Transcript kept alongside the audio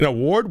an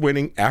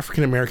award-winning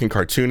African-American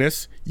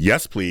cartoonist.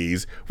 Yes,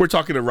 please. We're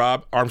talking to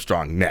Rob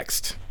Armstrong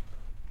next.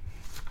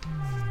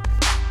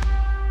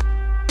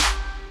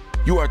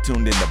 You are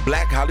tuned in to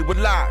Black Hollywood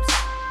Lives.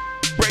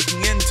 Breaking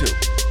Into.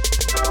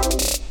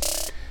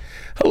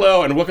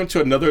 Hello, and welcome to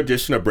another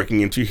edition of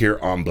Breaking Into here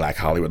on Black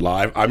Hollywood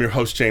Live. I'm your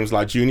host, James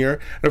Lott Jr.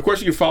 And of course,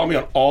 you can follow me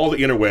on all the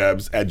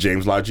interwebs at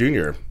James Lott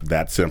Jr.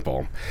 That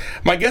simple.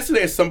 My guest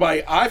today is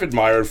somebody I've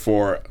admired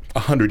for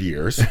 100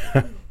 years.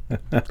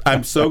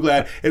 I'm so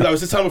glad. And I was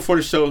just telling before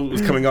the show was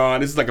coming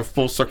on, this is like a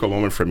full circle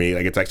moment for me.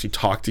 I get to actually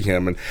talk to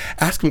him and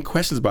ask him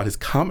questions about his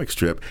comic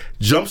strip,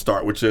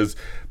 Jumpstart, which is,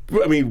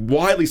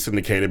 widely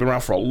syndicated, been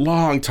around for a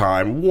long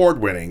time,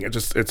 award-winning.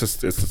 It's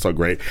just so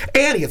great.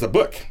 And he has a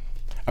book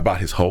about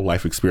his whole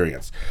life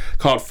experience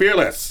called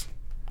Fearless.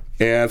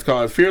 And it's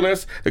called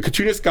Fearless, the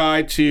cartoonist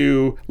guide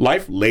to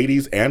life,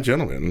 ladies and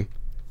gentlemen.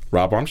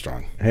 Rob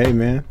Armstrong. Hey,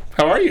 man.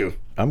 How are you?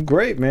 I'm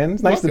great, man.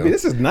 It's nice to be.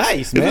 This is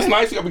nice, man. Is this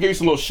nice? I'm going to give you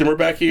some little shimmer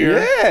back here.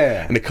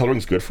 Yeah. And the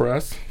coloring's good for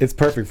us. It's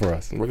perfect for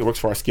us. It works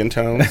for our skin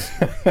tones.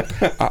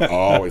 I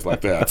always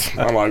like that.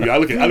 I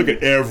look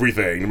at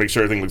everything to make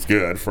sure everything looks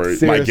good for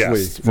my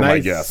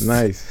guests.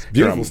 My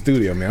beautiful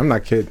studio, man. I'm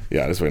not kidding.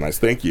 Yeah, that's very nice.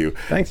 Thank you.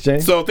 Thanks,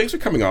 James. So thanks for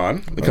coming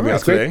on. Coming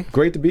out today.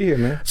 Great to be here,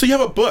 man. So you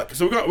have a book.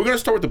 So we're gonna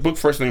start with the book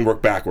first and then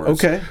work backwards.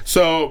 Okay.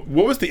 So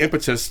what was the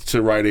impetus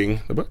to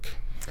writing the book?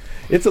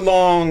 It's a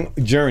long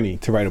journey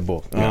to write a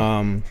book.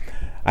 Yeah.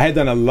 I had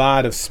done a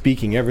lot of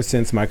speaking ever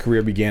since my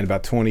career began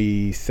about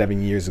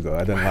 27 years ago.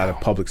 I've done a lot of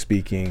public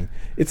speaking.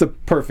 It's a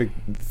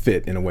perfect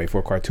fit in a way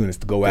for a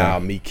cartoonist to go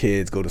out, meet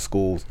kids, go to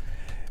schools.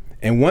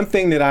 And one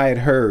thing that I had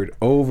heard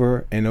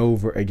over and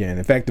over again,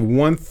 in fact, the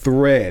one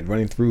thread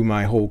running through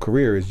my whole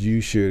career is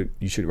you should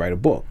write a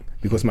book,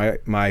 because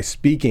my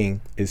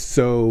speaking is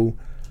so,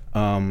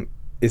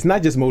 it's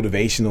not just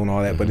motivational and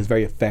all that, but it's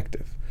very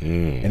effective.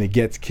 And it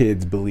gets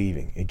kids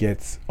believing. It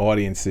gets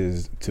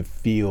audiences to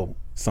feel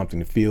something,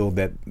 to feel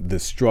that the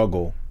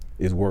struggle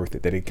is worth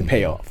it, that it can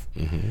pay off.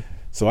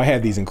 So I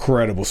had these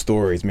incredible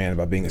stories, man,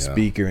 about being a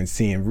speaker and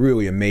seeing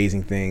really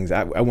amazing things.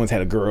 I once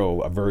had a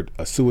girl avert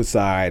a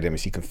suicide. I mean,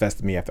 she confessed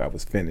to me after I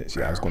was finished.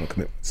 I was going to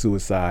commit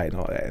suicide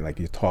and all that. And like,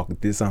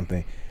 did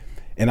something.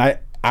 And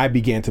I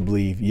began to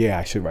believe,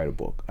 I should write a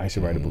book. I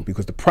should write a book,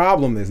 because the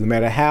problem is, no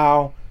matter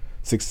how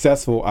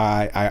successful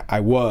I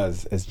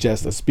was as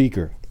just a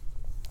speaker,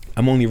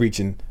 I'm only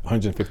reaching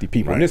 150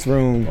 people in this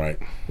room. Right.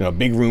 A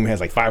big room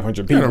has like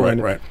 500 people in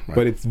it. Right.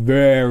 But it's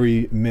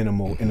very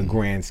minimal in the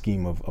grand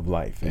scheme of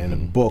life. And a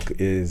book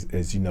is,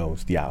 as you know,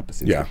 it's the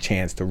opposite. It's a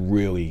chance to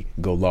really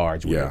go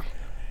large with it.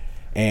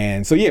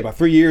 And so, about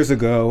 3 years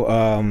ago,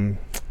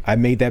 I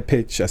made that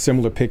pitch, a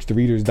similar pitch to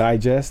Reader's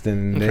Digest,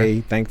 and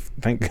they, thank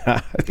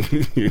God,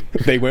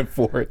 they went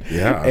for it.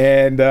 Yeah.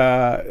 And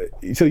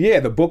so,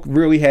 the book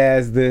really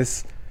has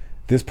this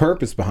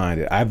purpose behind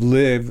it. I've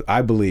lived,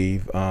 I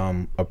believe,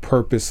 a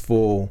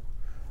purposeful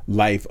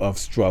life of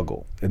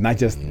struggle, and not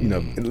just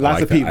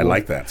lots of people. I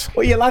like that.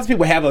 Well, lots of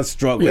people have a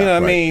struggle. You know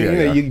what I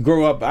mean? You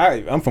grow up.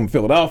 I'm from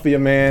Philadelphia,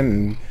 man,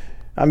 and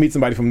I meet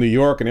somebody from New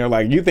York, and they're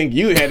like, "You think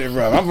you had it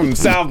rough?" I'm from the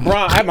South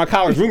Bronx. My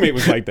college roommate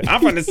was like that.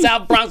 I'm from the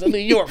South Bronx of New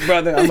York,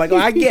 brother. I'm like,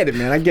 I get it,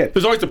 man. I get it.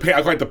 There's always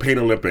I call it the Pain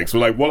Olympics.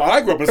 We're like, well,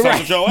 I grew up in South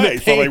Central LA,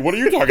 so like, what are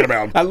you talking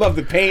about? I love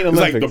the Pain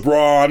Olympics. It's like the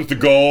bronze, the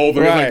gold,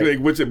 but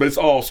it's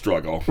all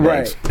struggle.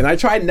 Right. And I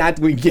try not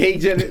to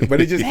engage in it,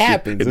 but it just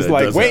happens. It's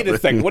like, wait a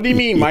second, what do you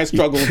mean my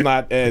struggle is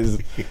not as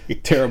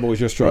terrible as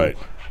your struggle?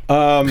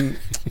 Right.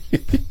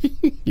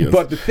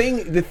 But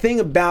the thing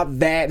about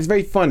that is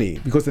very funny,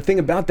 because the thing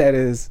about that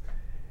is,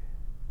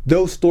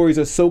 those stories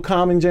are so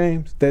common,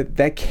 James,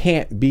 that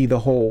can't be the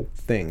whole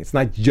thing. It's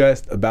not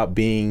just about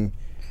being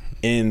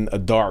in a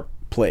dark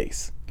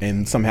place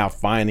and somehow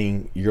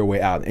finding your way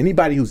out.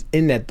 Anybody who's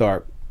in that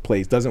dark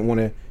place doesn't want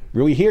to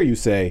really hear you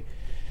say,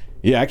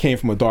 I came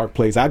from a dark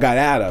place, I got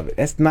out of it.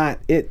 That's not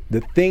it.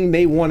 The thing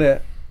they want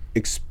to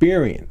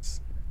experience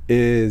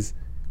is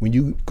when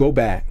you go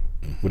back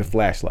with a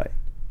flashlight,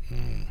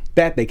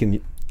 that they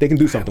can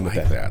do something with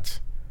that.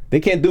 They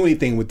can't do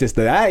anything with this.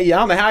 I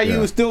don't know how you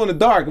was still in the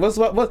dark.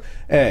 What?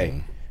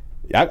 Hey,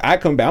 I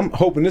come back. I'm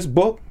hoping this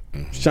book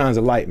shines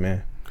a light,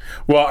 man.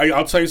 Well,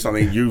 I'll tell you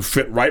something. You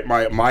fit right.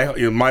 My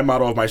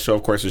motto of my show,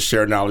 of course, is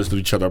share knowledge with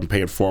each other and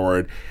pay it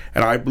forward.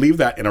 And I believe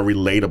that in a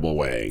relatable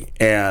way.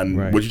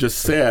 And what you just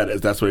said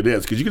is that's what it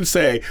is. Because you can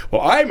say,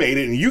 well, I made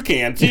it and you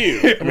can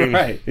too. I mean,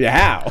 right. Yeah,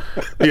 how?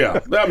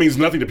 That means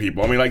nothing to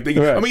people. I mean,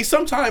 I mean,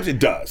 sometimes it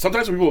does.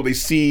 Sometimes when people, they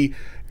see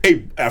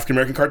a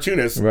African-American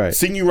cartoonist,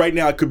 seeing you right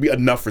now, it could be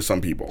enough for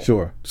some people.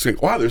 Sure. Saying,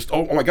 wow,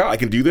 oh my God, I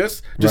can do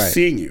this? Just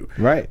seeing you.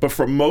 Right. But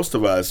for most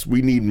of us,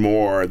 we need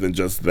more than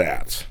just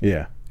that.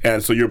 Yeah.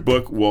 And so your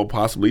book will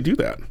possibly do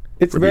that.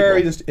 It's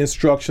very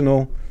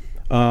instructional.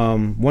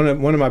 One of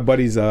my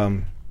buddies,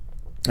 I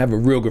have a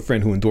real good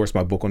friend who endorsed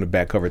my book on the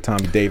back cover,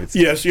 Tommy Davidson.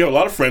 Yes, you have a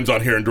lot of friends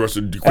on here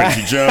endorsing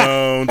Quincy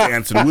Jones,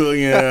 Anson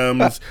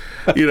Williams.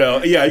 You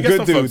got good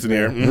some dudes, folks in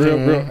here.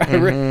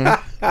 Real.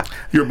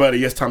 Your buddy,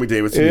 yes, Tommy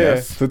Davidson,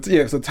 yes.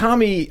 So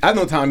Tommy, I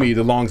know Tommy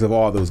the longest of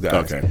all those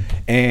guys. Okay.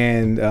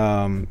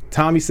 And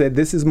Tommy said,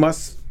 this is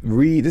must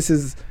read. This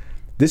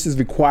is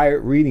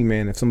required reading,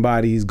 man, if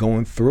somebody's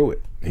going through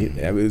it.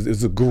 It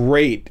was a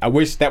great, I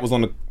wish that was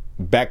on the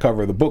back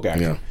cover of the book,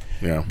 actually.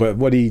 Yeah. But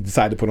what he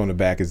decided to put on the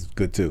back is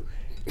good, too.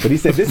 But he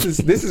said, this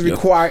is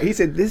required. He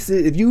said, this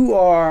is, if you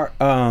are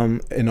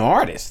an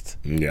artist.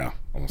 Yeah,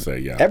 I'm going to say,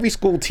 yeah. Every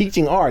school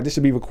teaching art, this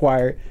should be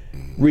required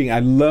reading. I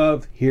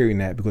love hearing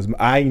that because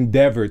I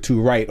endeavored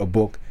to write a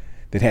book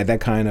that had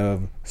that kind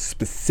of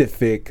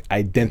specific,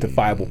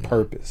 identifiable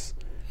purpose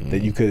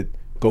that you could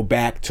go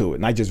back to it,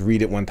 not just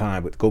read it one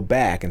time, but go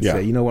back and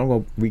say, you know what, I'm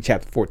going to read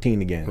chapter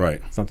 14 again.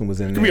 Right. Something was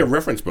in there. It could be a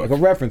reference book. Like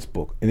a reference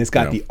book. And it's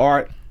got the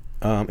art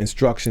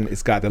instruction.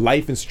 It's got the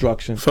life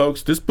instruction.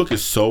 Folks, this book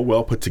is so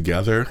well put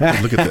together.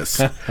 Look at this.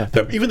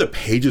 Even the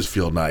pages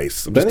feel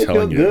nice. I'm just Doesn't it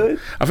telling feel you. good?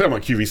 I feel like I'm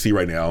on QVC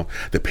right now.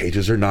 The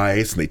pages are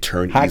nice and they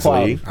turn High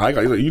easily.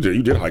 quality. You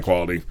did high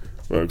quality,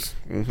 folks.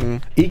 Mm-hmm.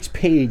 Each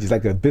page is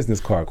like a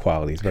business card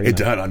quality. It's very It nice.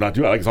 does. I'm not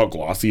doing. I like it's all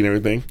glossy and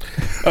everything.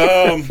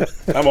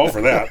 I'm all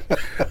for that.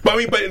 But I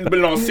mean, but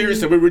in all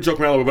seriousness, we were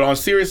joking around a little bit. But on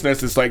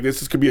seriousness, it's like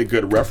this could be a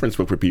good reference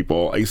book for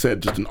people. Like you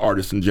said, just an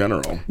artist in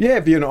general. Yeah,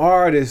 if you're an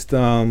artist,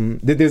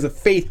 there's a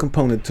faith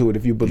component to it.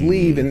 If you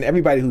believe, and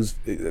everybody who's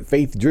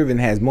faith-driven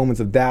has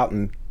moments of doubt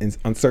and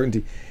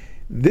uncertainty.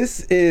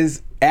 This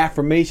is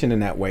affirmation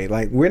in that way.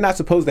 Like, we're not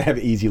supposed to have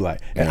an easy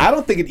life. And I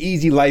don't think an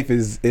easy life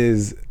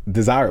is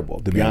desirable,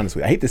 to be honest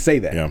with you. I hate to say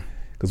that.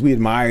 Because we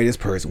admire this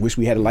person, wish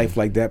we had a life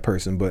like that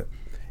person. But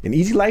an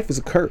easy life is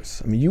a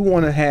curse. I mean, you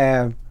want to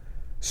have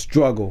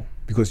struggle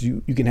because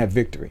you can have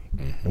victory.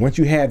 And once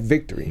you have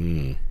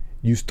victory,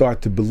 you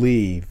start to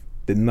believe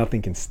that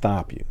nothing can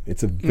stop you.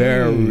 It's a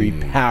very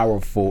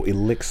powerful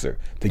elixir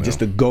to just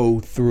to go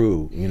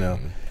through, you know.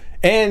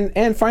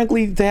 And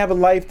frankly, to have a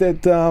life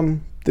that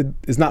that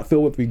is not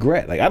filled with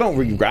regret. Like, I don't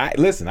regret.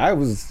 Listen, I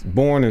was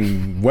born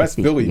in West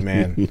Philly,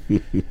 man.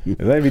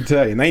 Let me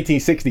tell you,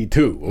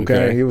 1962.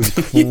 Okay, it was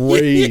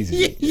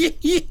crazy.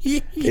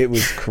 It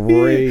was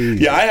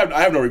crazy. Yeah,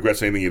 I have no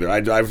regrets anything either.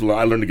 I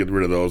learned to get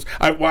rid of those.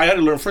 I had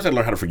to learn first. I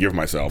learned how to forgive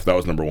myself. That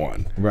was number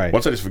one. Right.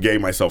 Once I just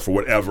forgave myself for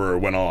whatever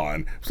went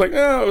on, it's like,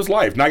 it was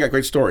life. Now I got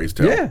great stories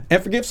too. Yeah,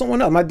 and forgive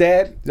someone else. My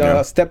dad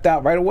stepped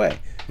out right away.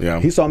 Yeah.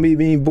 He saw me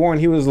being born.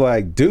 He was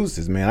like,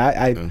 deuces, man.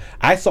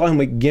 I saw him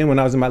again when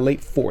I was in my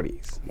late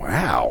 40s.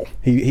 Wow.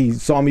 He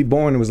saw me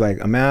born and was like,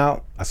 I'm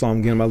out. I saw him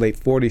again in my late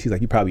 40s. He's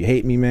like, you probably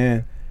hate me,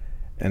 man.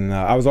 And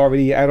I'd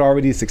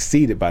already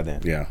succeeded by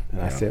then. Yeah.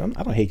 And I said,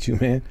 I don't hate you,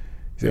 man.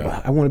 He said, well,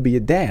 I want to be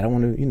your dad. I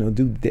want to,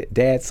 do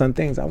dad-son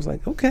things. I was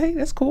like, okay,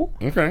 that's cool.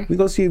 Okay. We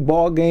go see a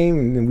ball game,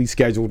 and then we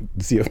scheduled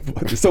to see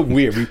it's so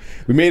weird.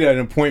 We made an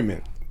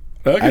appointment.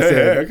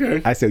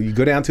 Okay. I said, you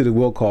go down to the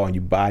will call and you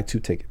buy 2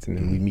 tickets, and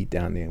then we meet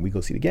down there and we go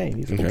see the game.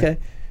 He said, okay.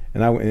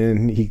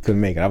 And he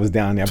couldn't make it. I was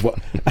down there. I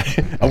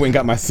went and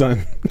got my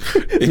son.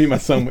 Me and my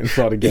son went and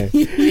saw the game.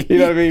 You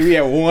know what I mean? We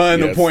had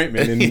one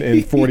appointment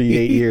in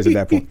 48 years at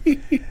that point.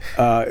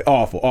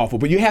 Awful.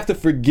 But you have to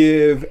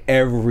forgive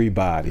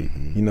everybody.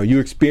 You know, you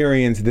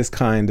experience this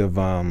kind of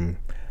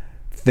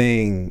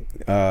thing.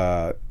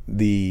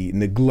 The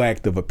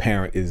neglect of a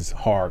parent is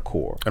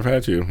hardcore. I've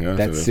had to. Yeah,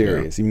 that's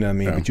serious. You know what I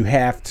mean? Yeah. But you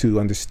have to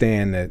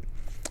understand that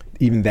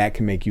even that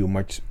can make you a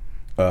much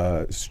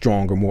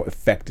stronger, more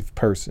effective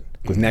person.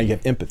 Because now you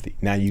have empathy.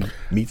 Now you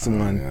meet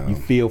someone, you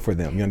feel for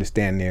them. You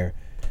understand their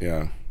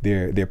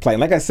plight.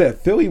 Like I said,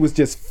 Philly was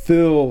just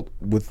filled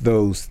with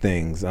those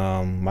things.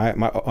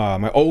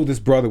 My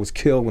oldest brother was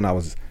killed when I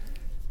was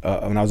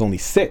only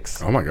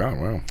 6. Oh my God!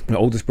 Wow. My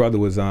oldest brother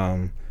was.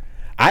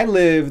 I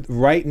lived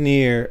right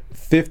near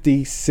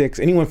 56.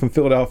 Anyone from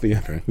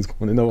Philadelphia is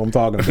going to know what I'm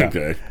talking about.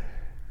 Okay.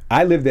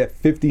 I lived at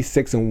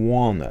 56 and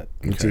Walnut,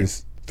 which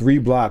is 3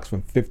 blocks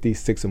from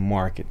 56 and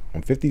Market.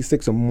 On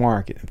 56 and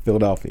Market in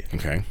Philadelphia,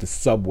 the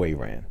subway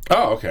ran.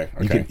 Oh, okay.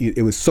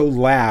 It was so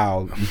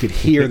loud, you could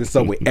hear the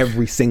subway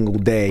every single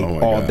day,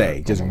 all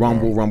day. Just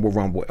rumble.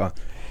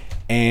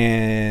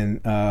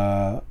 And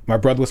my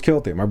brother was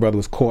killed there. My brother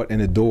was caught in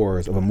the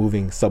doors of a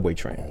moving subway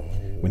train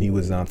when he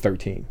was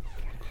 13.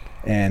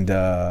 And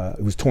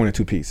it was torn in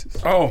 2 pieces.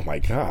 Oh my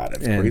God,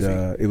 that's crazy.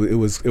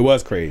 It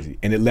was crazy,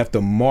 and it left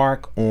a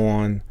mark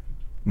on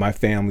my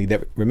family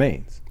that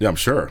remains. Yeah, I'm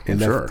sure. It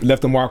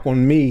left a mark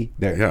on me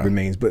that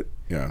remains. But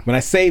when I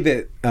say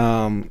that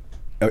an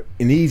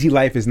easy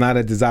life is not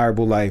a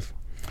desirable life,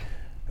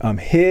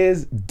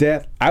 his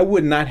death, I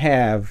would not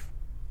have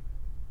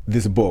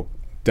this book.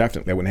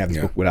 Definitely, I wouldn't have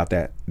this book without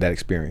that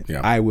experience.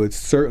 Yeah. I would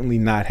certainly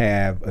not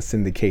have a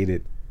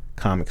syndicated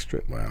comic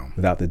strip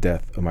without the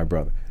death of my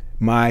brother.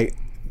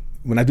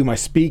 When I do my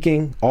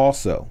speaking,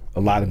 also a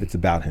lot of it's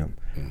about him,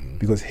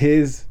 because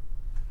his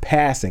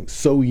passing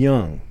so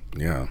young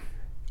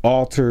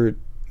altered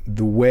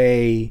the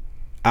way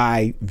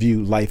I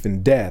view life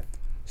and death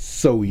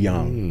so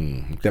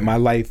young that my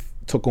life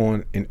took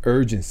on an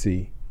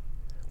urgency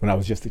when I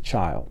was just a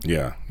child.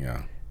 Yeah.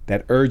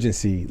 That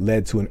urgency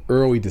led to an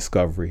early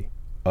discovery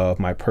of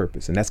my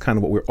purpose. And that's kind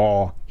of what we're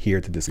all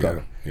here to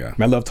discover. Yeah.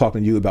 And I love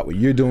talking to you about what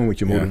you're doing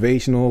with your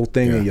motivational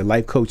thing and your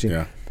life coaching.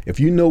 Yeah. If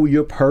you know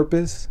your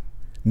purpose,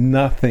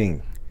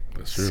 nothing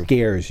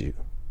scares you.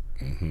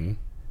 Mm-hmm.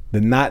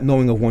 The not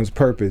knowing of one's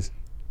purpose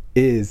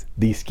is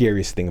the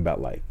scariest thing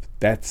about life.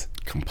 That's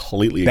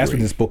completely That's agree.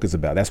 what this book is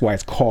about. That's why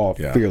it's called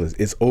Fearless.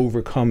 It's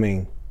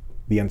overcoming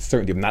the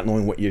uncertainty of not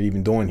knowing what you're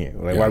even doing here.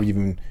 Like, why were you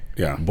even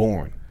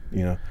born?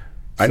 You know.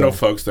 I know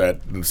folks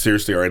that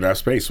seriously are in that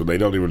space where they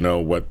don't even know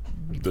what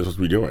they're supposed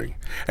to be doing,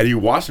 and you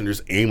watch them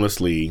just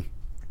aimlessly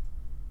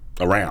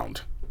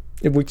around.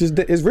 Which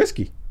is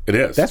risky. It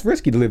is. That's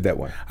risky to live that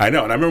way. I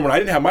know, and I remember when I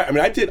didn't have my. I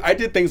mean, I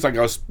did things like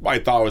I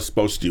thought I was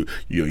supposed to do.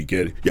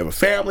 You have a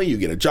family, you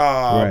get a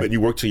job, and you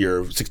work till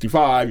you're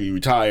 65, you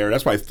retire.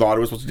 That's what I thought I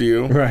was supposed to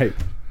do. Right.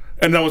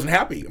 And I wasn't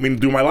happy. I mean,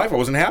 through my life, I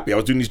wasn't happy. I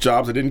was doing these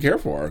jobs I didn't care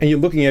for. And you're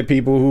looking at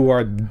people who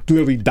are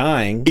literally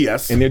dying.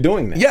 Yes. And they're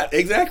doing that. Yeah,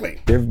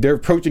 exactly. They're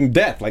approaching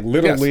death. Like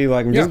literally,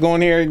 like I'm just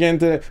going here again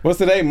to what's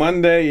today?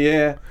 Monday,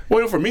 yeah. Well,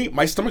 you know, for me,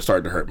 my stomach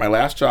started to hurt. My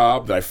last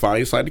job that I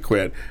finally decided to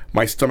quit,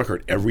 my stomach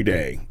hurt every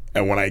day.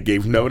 And when I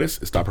gave notice,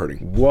 it stopped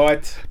hurting.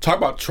 What? Talk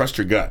about trust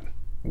your gut.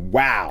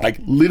 Wow. Like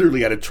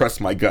literally I had to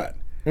trust my gut.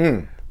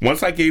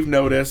 Once I gave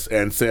notice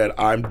and said,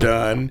 I'm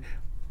done,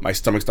 my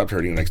stomach stopped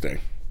hurting the next day.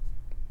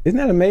 Isn't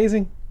that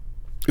amazing?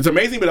 It's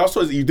amazing, but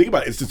also as you think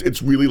about it,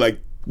 it's really like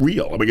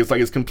real. I mean,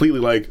 it's completely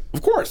like,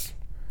 of course.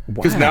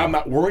 Because now I'm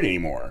not worried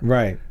anymore.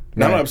 Right.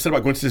 Now I'm not upset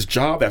about going to this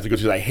job I have to go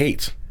to that I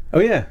hate. Oh,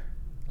 yeah.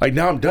 Like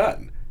now I'm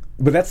done.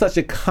 But that's such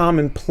a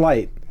common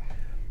plight.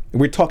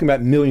 We're talking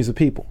about millions of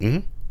people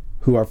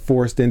who are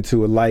forced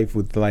into a life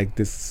with like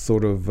this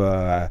sort of,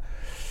 I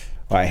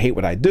hate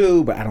what I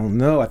do, but I don't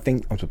know. I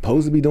think I'm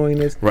supposed to be doing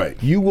this. Right.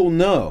 You will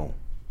know,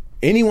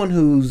 anyone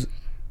who's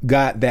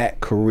got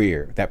that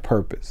career, that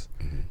purpose,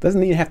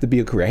 doesn't even have to be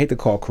a career. I hate to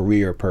call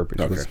career a purpose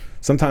because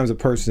sometimes a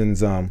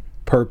person's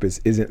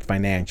purpose isn't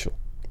financial.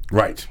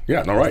 Right.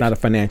 Yeah, no, right. It's not a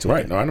financial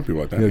Right. thing. No, I know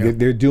people like that. You know,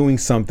 they're doing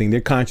something. Their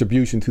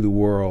contribution to the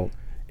world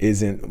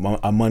isn't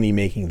a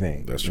money-making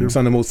thing. That's true.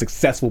 Some of the most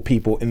successful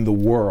people in the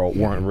world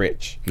weren't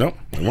rich. No,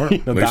 they weren't.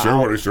 You know, They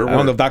sure were. I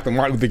don't know if Dr.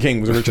 Martin Luther King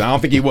was rich. I don't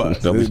think he was.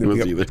 Don't think he was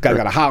either. This guy's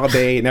got a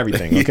holiday and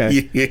everything.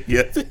 Okay.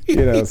 You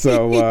know,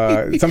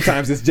 so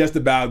sometimes it's just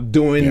about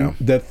doing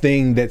the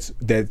thing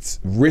that's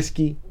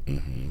risky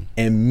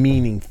and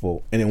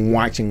meaningful, and then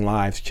watching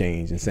lives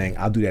change and saying,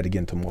 "I'll do that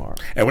again tomorrow."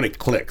 And when it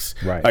clicks,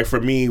 Right. like for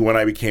me, when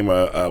I became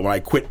when I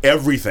quit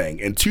everything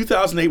in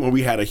 2008, when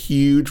we had a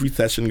huge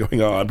recession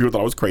going on, people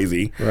thought I was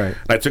crazy. Right.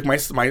 And I took my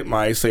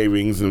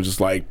savings and was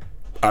just like,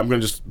 I'm going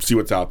to just see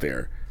what's out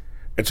there.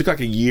 It took like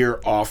a year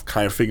off,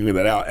 kind of figuring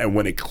that out. And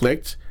when it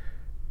clicked,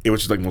 it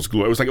was just like most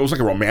glorious. It was like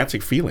a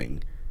romantic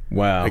feeling.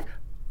 Wow. Like,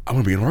 I'm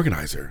going to be an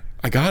organizer.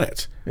 I got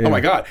it. Oh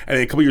my God! And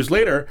then a couple years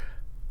later,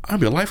 I'm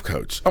gonna be a life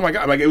coach. Oh my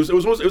God! Like it was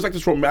like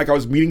this romantic. I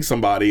was meeting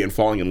somebody and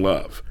falling in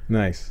love.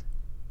 Nice.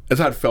 That's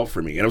how it felt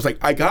for me. And I was like,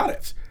 I got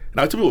it. And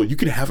I tell people, you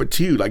can have it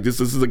too. Like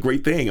this is a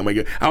great thing. I'm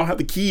like, I don't have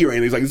the key or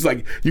anything. It's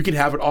like you can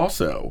have it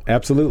also.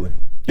 Absolutely.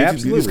 You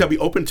just gotta be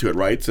open to it,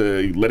 right?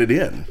 To let it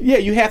in. Yeah,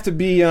 you have to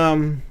be.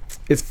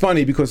 It's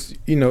funny because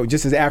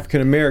just as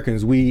African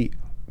Americans, we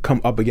come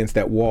up against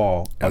that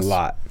wall a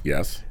lot.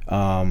 Yes.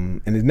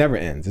 And it never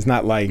ends. It's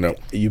not like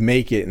you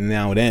make it and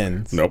now it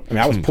ends. Nope. I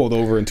mean, I was pulled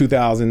over in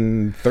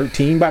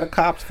 2013 by the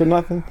cops for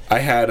nothing. I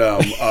had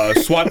a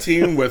SWAT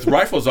team with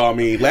rifles on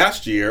me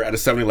last year at a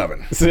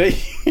 7-Eleven. See,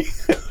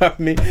 I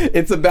mean,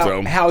 it's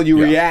about how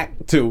you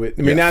react to it.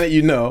 I mean, now that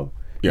you know,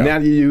 now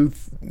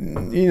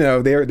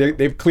that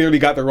they've clearly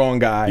got the wrong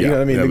guy. Yeah. You know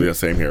what I mean? Yeah, the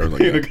same here. Like,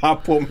 the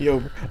cop pulled me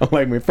over. I'm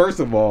like, man, first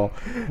of all,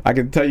 I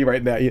can tell you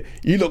right now,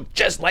 you look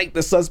just like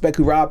the suspect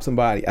who robbed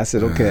somebody. I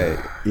said, okay,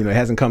 it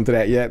hasn't come to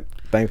that yet.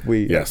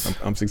 Thankfully, yes,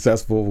 I'm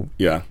successful.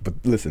 Yeah, but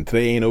listen,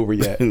 today ain't over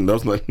yet. No,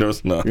 it's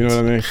not. You know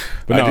what I mean?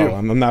 But no,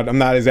 I'm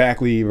not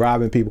exactly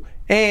robbing people.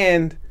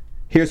 And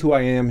here's who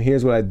I am.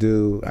 Here's what I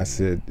do. I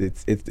said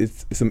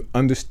it's an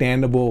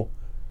understandable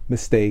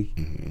mistake,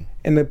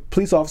 and the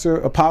police officer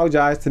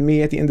apologized to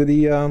me at the end of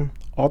the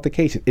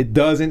altercation. It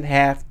doesn't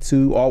have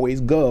to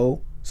always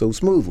go so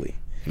smoothly.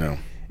 No.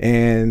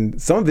 And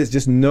some of it's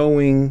just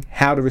knowing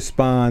how to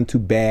respond to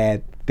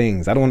bad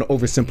things. I don't want to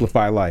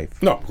oversimplify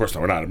life. No, of course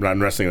not. I'm not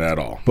wrestling that at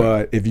all.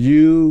 But if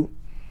you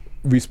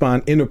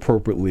respond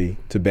inappropriately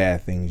to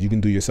bad things, you can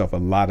do yourself a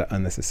lot of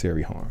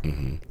unnecessary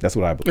harm. That's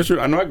what I believe. That's true.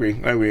 I agree.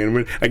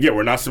 And again,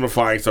 we're not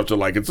simplifying stuff to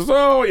like, it's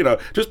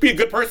just, just be a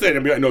good person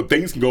and be like, no,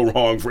 things can go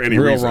wrong for any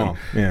reason. Wrong.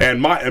 Yeah.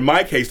 And in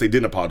my case, they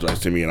didn't apologize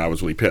to me and I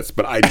was really pissed,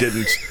 but I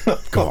didn't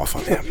go off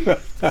on them.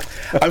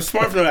 I'm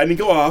smart for them. I didn't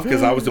go off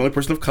because I was the only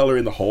person of color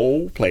in the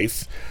whole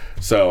place.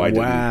 So I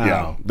didn't.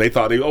 Yeah, they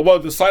thought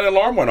the silent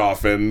alarm went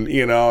off, and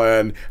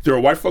and there were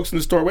white folks in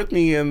the store with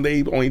me, and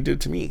they only did it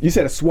to me. You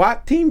said a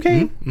SWAT team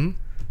came? Mm-hmm.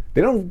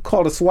 They don't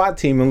call it a SWAT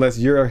team unless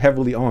you're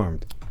heavily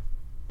armed.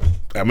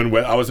 I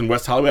was in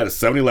West Hollywood at a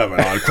 7-Eleven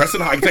on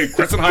Crescent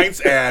Heights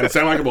and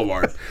Santa Monica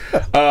Boulevard,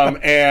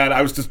 and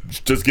I was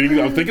just getting.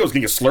 I was thinking I was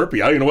getting a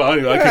Slurpee. I can't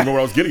remember what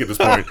I was getting at this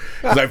point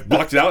because I've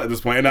blocked it out at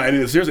this point.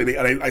 And seriously,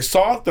 I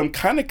saw them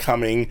kind of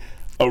coming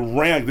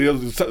around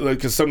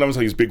because sometimes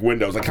I use big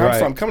windows. Like,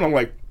 Right. I'm coming. I'm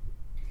like,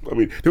 I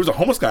mean, there was a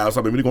homeless guy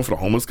outside. Maybe going for the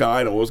homeless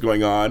guy. I don't know what was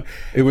going on.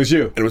 It was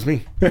you. And it was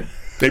me.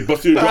 They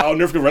busted. I'll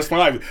never forget the rest of my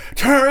life.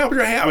 Turn around with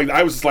your hand. I mean,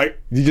 I was just like,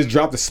 You just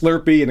dropped the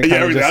Slurpee and it yeah,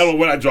 kind of everything. just... I don't know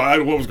what I draw. I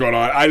don't know what was going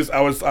on. I was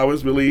actually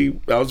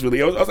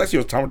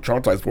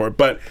traumatized for it.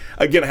 But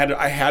again,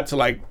 I had to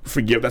like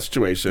forgive that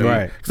situation,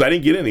 Right. Because I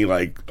didn't get any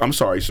like, I'm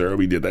sorry, sir,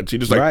 we did that. She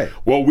just like, Right.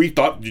 well, we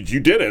thought you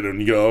did it,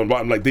 and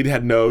I'm like, they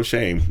had no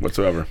shame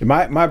whatsoever.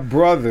 My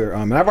brother,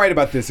 and I write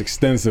about this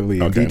extensively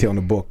in Okay. detail in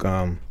the book.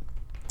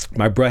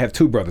 My brother, I have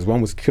two brothers. One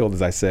was killed,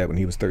 as I said, when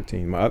he was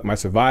 13. My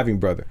surviving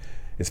brother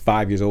is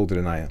 5 years older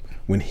than I am.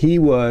 When he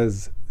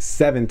was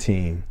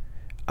 17,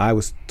 I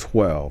was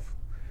 12.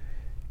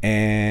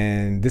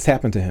 And this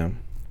happened to him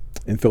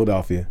in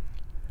Philadelphia.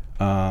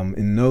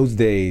 In those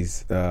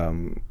days,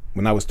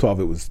 when I was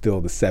 12, it was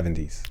still the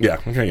 70s. Yeah.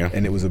 Okay. Yeah.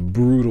 And it was a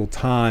brutal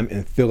time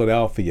in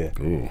Philadelphia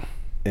Ooh.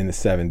 in the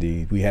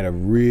 70s. We had a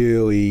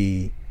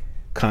really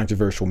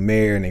controversial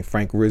mayor named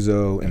Frank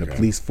Rizzo, and the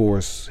police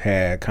force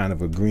had kind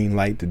of a green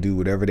light to do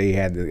whatever they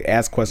had to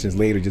ask questions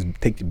later. Just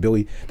take the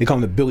Billy. They call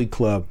him the Billy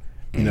Club.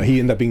 You know, he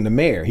ended up being the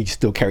mayor. He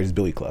still carried his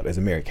Billy Club as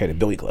a mayor. Carried a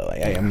Billy Club.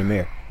 Like, hey, I'm the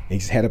mayor. And he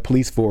just had a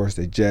police force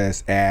that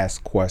just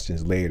asked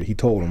questions later. He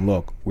told them,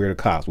 "Look, we're the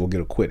cops. We'll get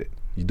acquitted.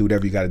 You do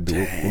whatever you got to do.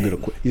 We'll get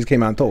acquitted." He just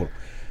came out and told them.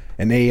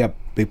 And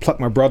they plucked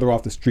my brother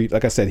off the street.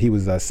 Like I said, he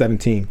was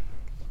 17.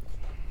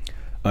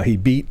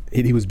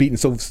 He was beaten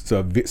so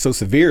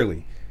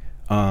severely.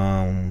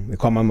 They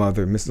called my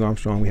mother, Mrs.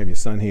 Armstrong, we have your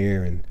son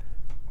here. And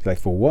he's like,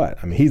 for what?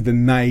 I mean, he's the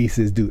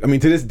nicest dude. I mean,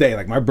 to this day,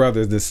 like, my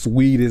brother's the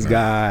sweetest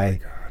guy,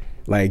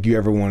 like, you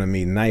ever want to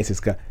meet,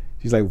 nicest guy.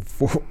 She's like,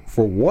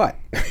 for what?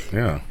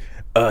 Yeah.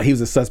 He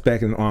was a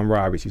suspect in an armed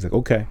robbery. She's like,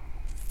 okay.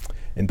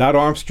 And Dot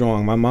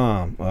Armstrong, my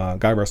mom,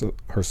 God rest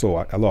her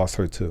soul, I lost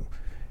her too.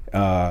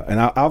 And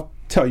I'll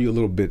tell you a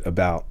little bit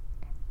about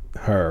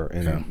her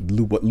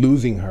and what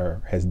losing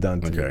her has done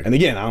to me. And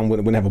again, I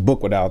wouldn't have a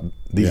book without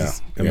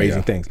these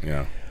amazing things.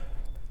 Yeah.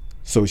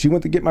 So she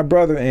went to get my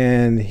brother,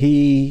 and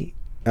she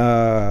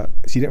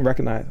didn't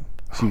recognize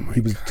him.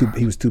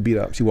 He was too beat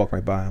up. She walked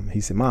right by him. He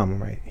said, "Mom,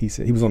 I'm right." He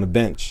said he was on the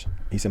bench.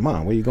 He said,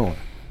 "Mom, where you going?"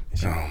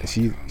 And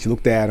she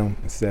looked at him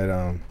and said,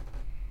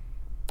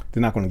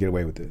 "They're not going to get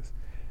away with this."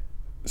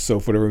 So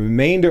for the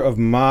remainder of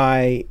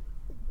my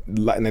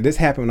life, now this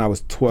happened when I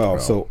was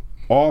 12. So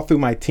all through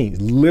my teens,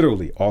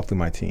 literally all through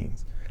my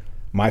teens,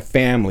 my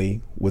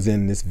family was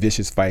in this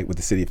vicious fight with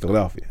the city of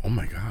Philadelphia. Oh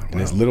my God! Wow. And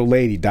this little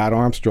lady, Dot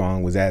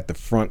Armstrong, was at the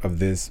front of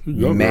this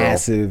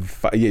massive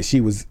fight. Yeah,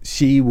 she was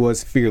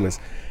fearless,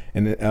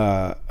 and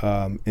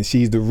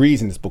she's the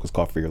reason this book is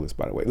called Fearless.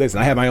 By the way, listen,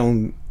 I had my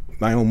own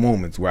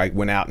moments where I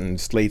went out and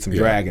slayed some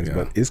dragons,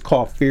 but it's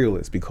called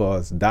Fearless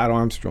because Dot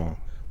Armstrong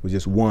was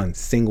just one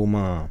single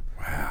mom.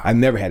 Wow. I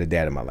never had a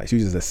dad in my life. She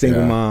was just a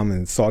single mom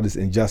and saw this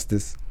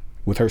injustice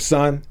with her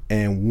son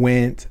and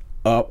went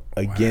up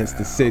against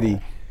the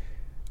city.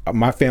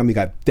 My family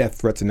got death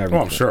threats and everything.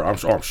 Oh,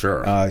 I'm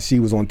sure.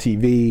 She was on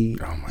TV.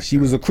 She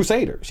was a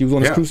crusader. She was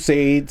on this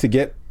crusade to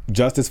get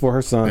justice for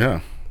her son. Yeah.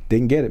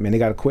 Didn't get it, man. They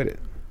got acquitted.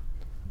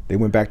 They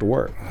went back to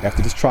work.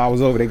 After this trial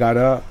was over, they got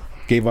up,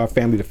 gave our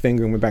family the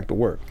finger, and went back to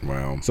work.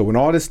 Wow. So when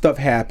all this stuff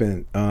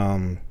happened,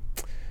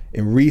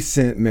 in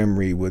recent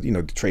memory with, the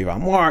Trayvon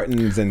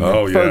Martins and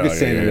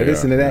Ferguson and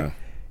this and that.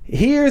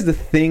 Here's the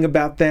thing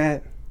about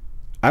that.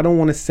 I don't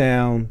want to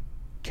sound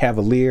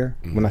cavalier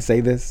when I say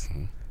this,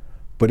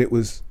 but it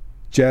was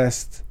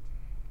just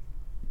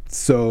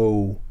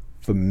so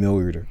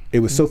familiar. It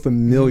was so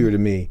familiar to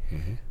me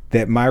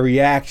that my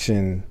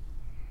reaction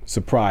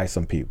surprised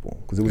some people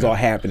because it was all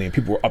happening.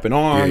 People were up in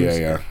arms,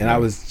 and I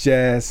was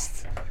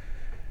just.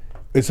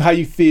 It's how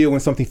you feel when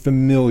something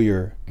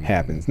familiar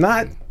happens.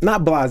 Not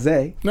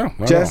blasé. No,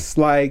 not just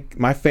like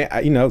my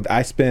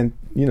I spent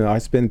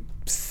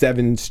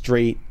 7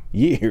 straight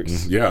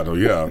years. In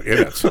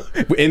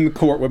it. In the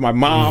court with my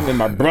mom and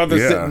my brother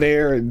sitting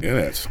there. In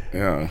it.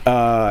 Yeah.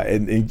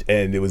 And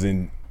it was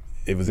an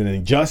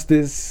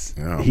injustice.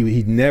 Yeah.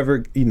 He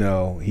never he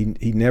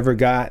never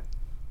got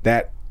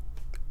that.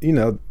 He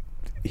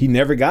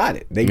never got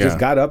it. They just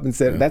got up and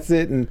said that's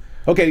it, and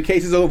okay, the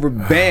case is over.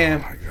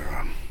 Bam. Oh my God.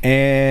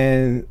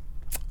 And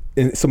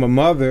so my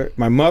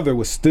mother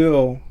was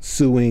still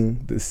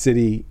suing the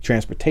city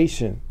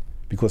transportation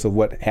because of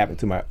what happened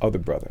to my other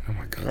brother. Oh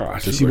my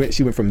gosh. So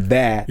she went from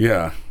that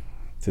to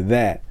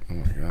that. Oh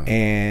my God.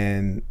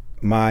 And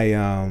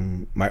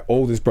my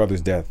oldest brother's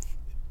death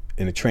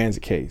in a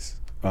transit case,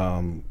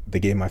 they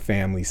gave my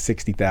family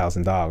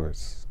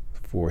 $60,000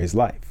 for his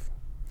life.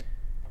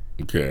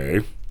 Okay.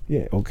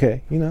 Yeah,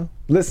 okay.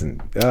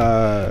 Listen.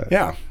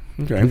 Yeah.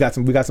 Okay.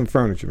 We got some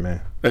furniture,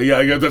 man.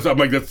 That's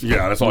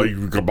all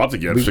you're about to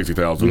get.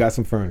 60,000. We got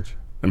some furniture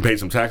and paid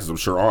some taxes, I'm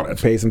sure, on it.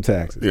 Paid some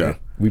taxes. Yeah.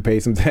 We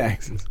paid some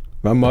taxes.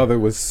 My mother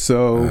was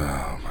so.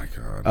 Oh my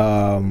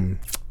God.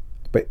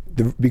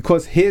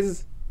 Because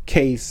his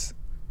case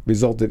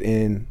resulted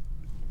in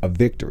a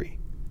victory,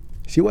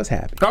 she was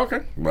happy.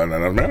 Okay. Well,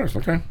 that matters.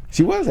 Okay.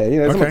 She was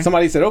happy.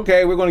 Somebody said,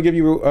 "Okay, we're going to give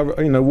you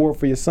an award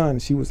for your son."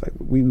 She was like,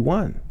 "We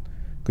won,"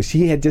 because because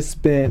she had just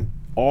spent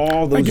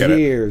all those get it.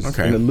 years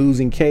Okay. in a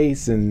losing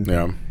case, and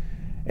Yeah.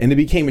 it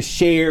became a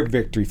shared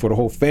victory for the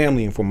whole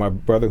family and for my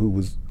brother who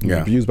was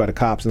Yeah. abused by the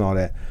cops and all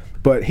that.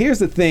 But here's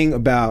the thing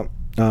about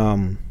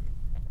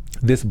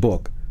this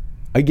book.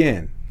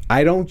 Again,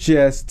 I don't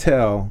just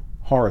tell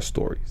horror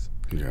stories.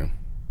 Okay.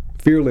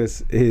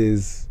 Fearless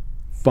is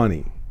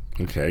funny.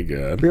 Okay,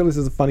 good. Fearless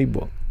is a funny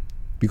book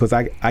because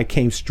I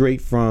came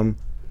straight from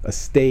a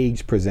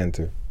stage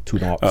presenter to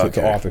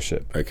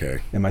authorship. Okay.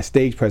 And my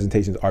stage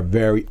presentations are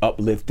very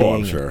uplifting Oh,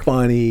 I'm sure. and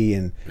funny.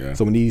 And Yeah.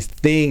 so when these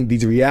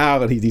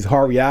realities, these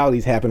hard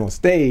realities happen on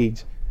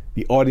stage,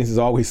 the audience is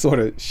always sort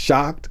of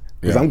shocked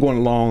because Yeah. I'm going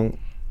along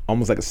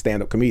almost like a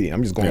stand-up comedian.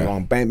 I'm just going Yeah.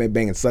 along, bang, bang,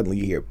 bang, and suddenly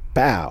you hear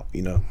pow,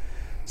 you know.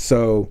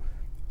 So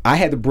I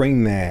had to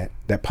bring that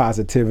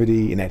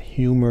positivity and that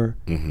humor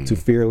Mm-hmm. to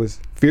Fearless.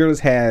 Fearless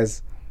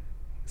has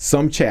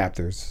some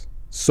chapters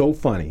so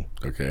funny.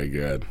 Okay,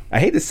 good.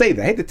 I hate to say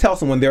that. I hate to tell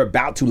someone they're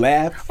about to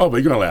laugh. Oh, but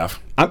you're gonna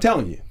laugh. I'm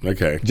telling you.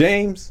 Okay.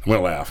 James, I'm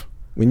gonna laugh.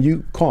 when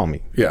you call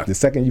me, Yeah. the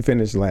second you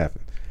finish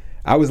laughing,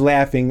 I was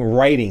laughing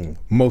writing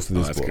most of Oh,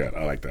 this that's book, good.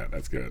 I like that.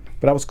 That's good.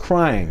 but I was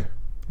crying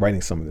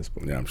writing some of this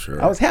book. Yeah, I'm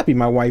sure. I was happy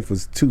my wife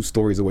was 2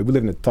 stories away. We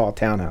live in a tall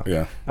townhouse.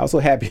 Yeah. I was so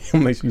happy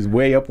like she was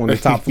way up on the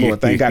top floor.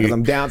 Thank God, because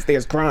I'm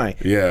downstairs crying.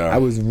 Yeah. I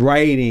was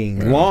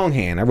writing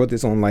longhand. I wrote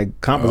this on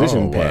like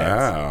composition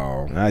pads.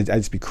 Wow. I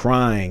just be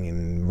crying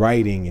and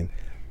writing,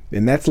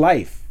 and that's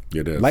life.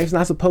 It is. Life's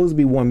not supposed to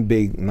be one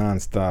big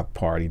nonstop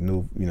party,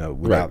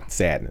 without Right.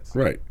 sadness.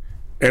 Right.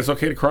 And it's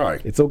okay to cry.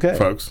 It's okay.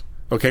 folks.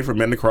 Okay for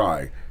men to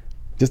cry.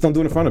 Just don't do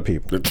it in front of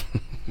people.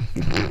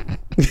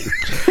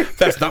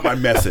 That's not my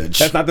message.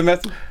 That's not the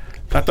message.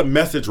 Not the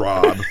message,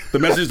 Rob. The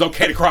message is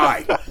okay to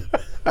cry.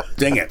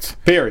 Dang it.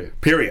 Period.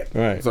 Period.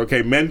 Right. It's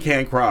okay. Men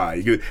can cry.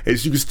 You can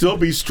still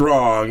be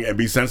strong and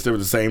be sensitive at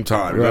the same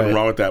time. There's nothing Right.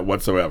 wrong with that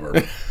whatsoever.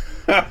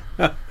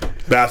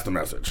 That's the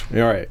message.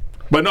 All right.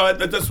 But no,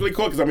 that's really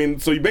cool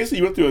because so you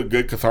went through a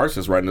good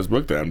catharsis writing this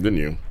book, then, didn't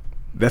you?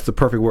 That's the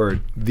perfect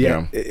word.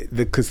 Yeah.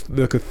 The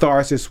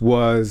catharsis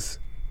was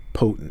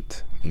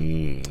potent.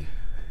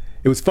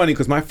 It was funny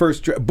because my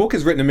first book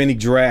is written in many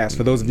drafts.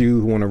 For those of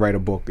you who want to write a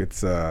book,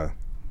 it's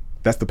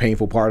that's the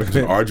painful part of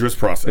it. Arduous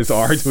process. It's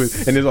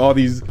arduous, and there's all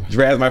these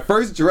drafts. My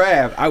first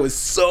draft, I was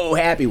so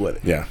happy with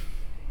it. Yeah.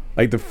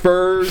 Like the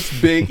first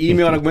big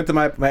email I went to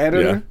my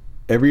editor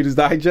at Reader's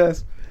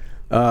Digest,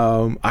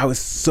 I was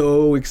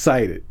so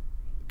excited.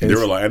 They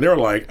were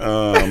like,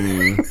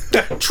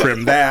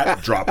 trim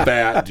that, drop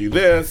that, do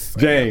this.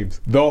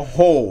 James, the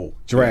whole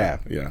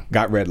draft Yeah.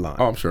 got redlined.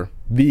 Oh, I'm sure.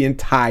 The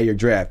entire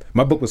draft.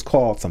 My book was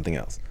called something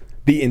else.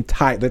 The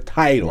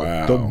title,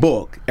 Wow. the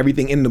book,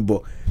 everything in the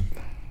book.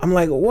 I'm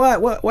like,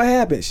 what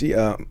happened?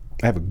 I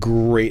have a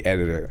great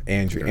editor,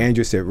 Andrew. Yeah.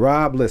 Andrew said,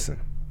 Rob, listen,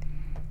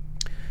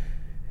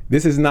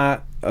 this is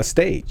not a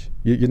stage.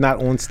 You're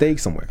not on stage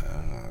somewhere.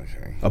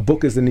 Okay. A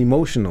book is an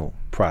emotional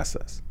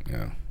process.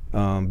 Yeah.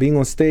 Being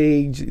on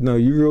stage,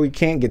 you really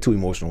can't get too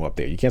emotional up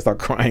there. You can't start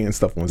crying and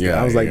stuff on stage. Yeah,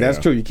 I was like, that's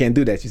yeah. true. You can't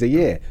do that. She said,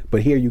 yeah,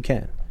 but here you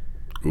can.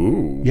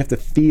 Ooh. You have to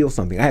feel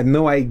something. I had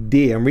no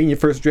idea. I'm reading your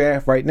first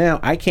draft right now.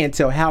 I can't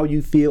tell how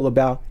you feel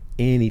about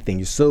anything.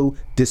 You're so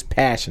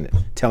dispassionate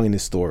telling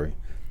this story.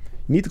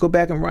 You need to go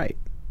back and write.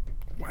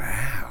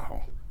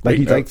 Wow. Like Take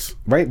you notes.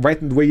 write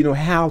the way you know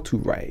how to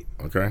write.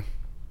 Okay.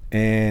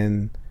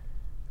 And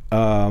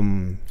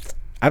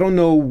I don't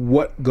know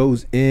what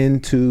goes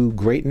into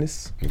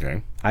greatness.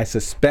 Okay. I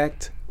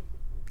suspect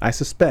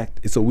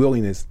it's a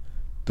willingness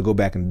to go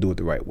back and do it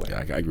the right way. Yeah,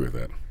 I agree with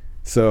that.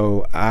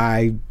 So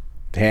I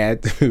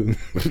had to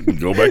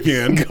Go back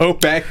in. go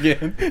back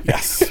in.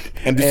 Yes.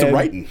 And do some And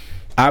writing.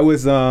 I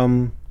was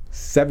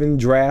 7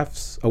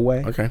 drafts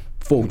away. Okay.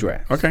 Full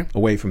drafts. Okay.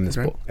 Away from this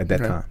Okay. book at that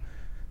Okay. time.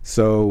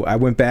 So I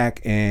went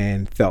back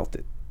and felt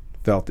it.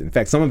 In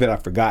fact, some of it I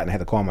forgot and I had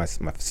to call my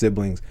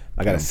siblings.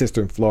 I got a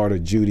sister in Florida,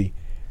 Judy.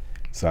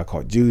 So I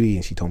called Judy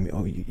and she told me,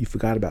 oh, you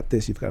forgot about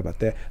this, you forgot about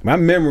that. My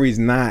memory's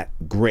not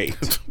great.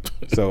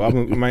 So I'm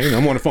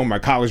on the phone with my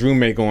college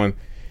roommate going,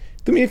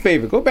 do me a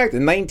favor, go back to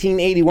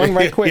 1981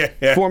 right quick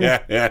for me.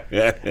 Yeah.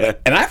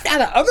 And I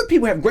found out other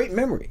people have great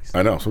memories.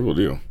 I know. Some people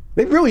do.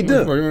 They really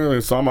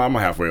do. So I'm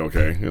halfway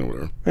okay.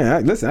 Whatever.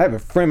 Man, listen, I have a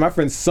friend, my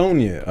friend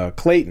Sonia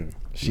Clayton.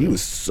 She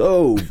was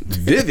so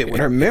vivid with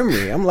her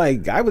memory. I'm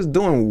like, I was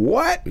doing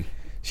what?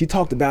 She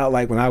talked about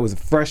like when I was a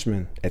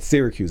freshman at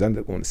Syracuse. I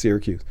ended up going to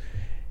Syracuse.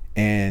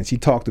 And she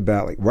talked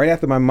about like right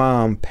after my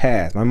mom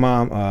passed. My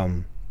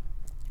mom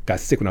got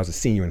sick when I was a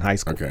senior in high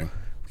school. Okay.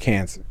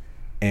 Cancer.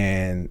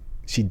 And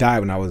she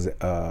died when I was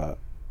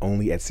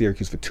only at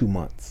Syracuse for 2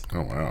 months.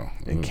 Oh, wow.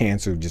 And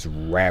cancer just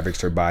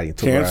ravaged her body and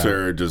took her out.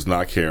 Cancer does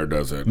not care,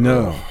 does it?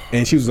 No. Oh,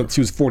 And she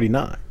was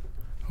 49.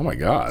 oh my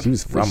God. She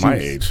was around my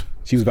age.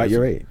 She was about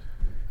your age.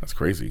 That's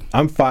crazy.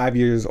 I'm 5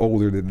 years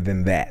older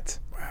than that.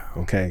 Wow.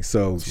 Okay,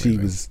 so she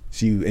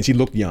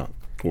looked young,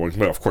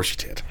 Well, of course she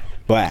did.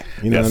 black.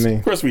 You know Yes, what I mean?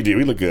 of course we do.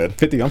 We look good.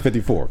 50. I'm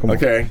 54. Come on.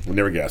 Okay. We'll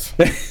never guess.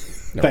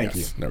 Thank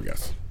you. Never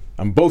guess.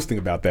 I'm boasting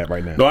about that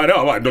right now. No, I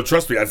know. No,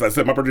 trust me. As I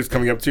said, my birthday's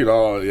coming up too.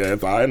 Oh, yeah,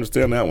 I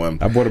understand that one.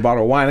 I bought a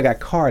bottle of wine. I got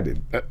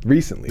carded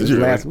recently. Did It was you?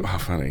 last week. Oh,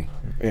 funny.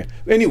 Yeah.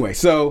 Anyway,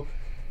 so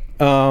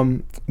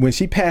when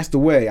she passed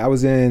away, I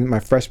was in my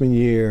freshman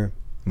year,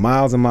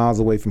 miles and miles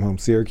away from home.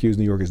 Syracuse,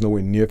 New York is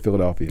nowhere near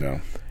Philadelphia.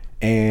 No.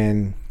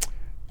 And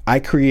I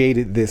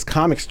created this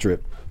comic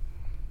strip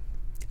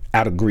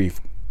out of grief,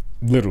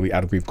 literally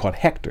out of grief, called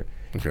Hector.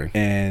 Okay.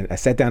 And I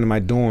sat down in my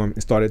dorm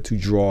and started to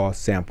draw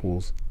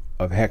samples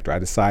of Hector. I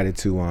decided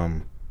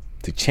to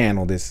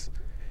channel this.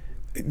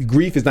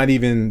 Grief is not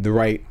even the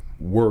right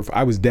word.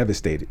 I was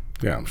devastated.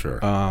 Yeah, I'm sure.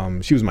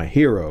 She was my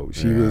hero.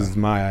 She was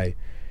my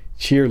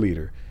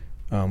cheerleader.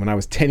 When I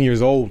was 10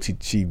 years old,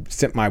 she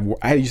sent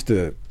I used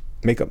to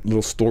make up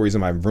little stories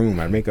in my room.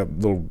 I'd make up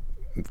little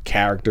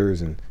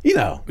characters, and you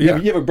have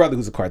a brother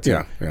who's a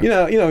cartoon. Yeah. You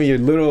know, when you're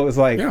little, it's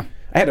like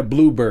I had a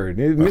bluebird,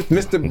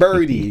 Mr.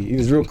 Birdie. He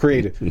was real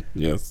creative.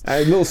 Yes. I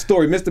had a little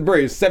story, Mr.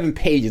 Birdie, 7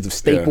 pages of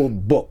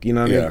stapled book. You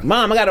know what I mean?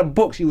 Mom, I got a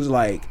book. She was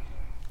like,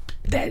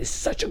 that is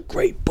such a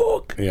great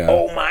book. Yeah.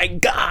 Oh my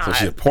God. So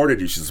she supported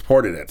you. She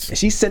supported it. And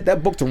she sent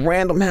that book to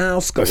Random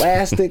House,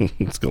 Scholastic.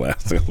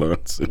 Scholastic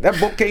loans. That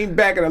book came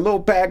back in a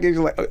little package.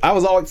 Like I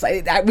was all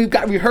excited.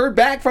 We heard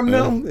back from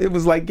them. It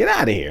was like, get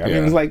out of here. I mean,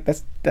 it was like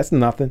that's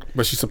nothing.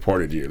 But she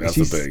supported you. That's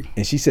the thing.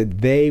 And she said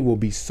they will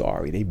be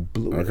sorry. They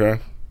blew it.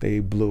 Okay. They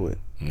blew it.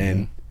 Mm-hmm.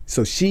 And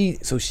so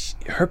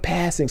her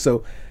passing.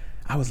 So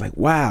I was like,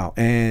 wow.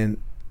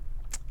 And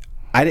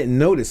I didn't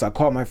notice. So I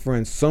called my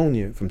friend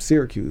Sonia from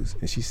Syracuse,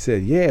 and she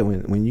said, yeah,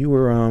 when you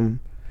were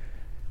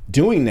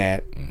doing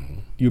that,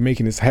 you were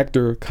making this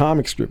Hector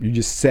comic strip. You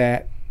just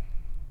sat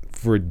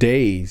for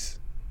days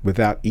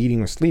without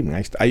eating or sleeping.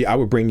 I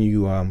would bring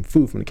you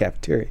food from the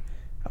cafeteria.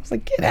 I was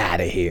like, get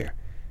out of here.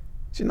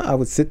 She said, no, I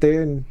would sit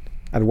there and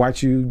I'd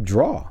watch you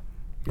draw.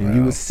 And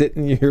you would sit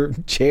in your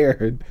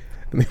chair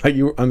like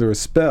you were under a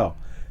spell.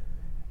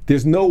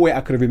 There's no way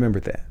I could have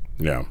remembered that.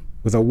 Yeah.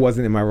 Because I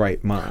wasn't in my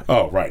right mind.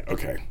 Oh, right.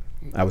 Okay.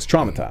 I was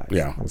traumatized.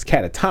 Yeah. I was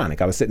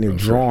catatonic. I was sitting there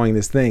drawing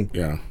this thing.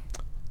 Yeah.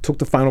 Took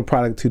the final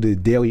product to the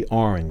Daily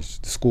Orange,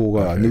 the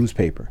school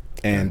newspaper.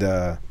 And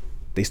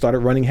they started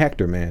running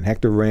Hector, man.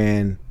 Hector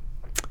ran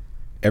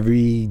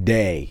every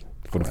day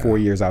for the 4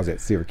 years I was at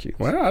Syracuse.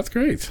 Wow, that's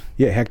great.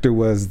 Yeah, Hector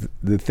was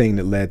the thing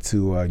that led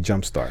to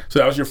Jumpstart. So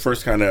that was your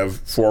first kind of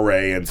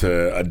foray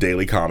into a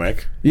daily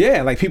comic.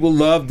 Yeah, like people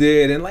loved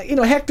it. And like,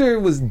 Hector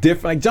was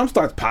different. Like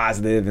Jumpstart's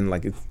positive and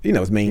like,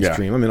 it's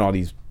mainstream.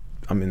 Yeah.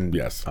 I'm in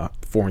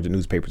 400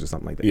 newspapers or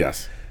something like that.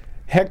 Yes.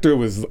 Hector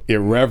was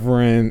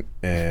irreverent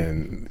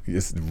and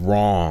just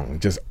wrong,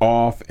 just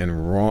off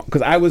and wrong.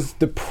 Because I was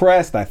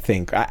depressed, I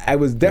think. I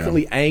was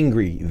definitely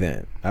angry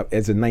then.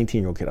 As a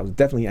 19-year-old kid, I was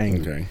definitely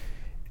angry. Okay.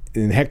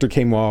 And Hector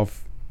came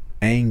off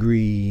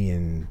angry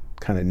and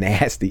kind of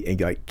nasty. And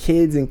like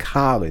kids in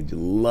college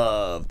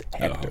loved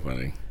Hector. Oh,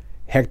 funny.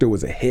 Hector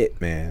was a hit,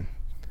 man.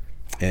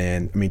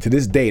 And I mean, to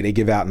this day, they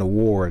give out an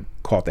award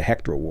called the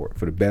Hector Award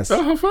for the best.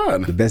 Oh, how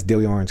fun. The best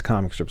Daily Orange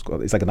comic strips.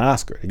 It's like an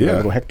Oscar. They give out a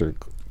little Hector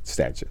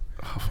statue.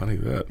 How funny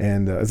is that?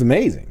 And it's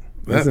amazing.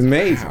 It's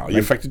amazing. Wow, you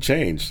affected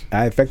change.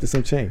 I affected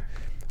some change.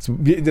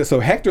 So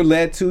Hector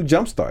led to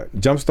Jumpstart.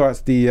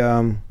 Jumpstart's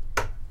the.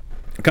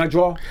 Can I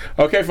draw?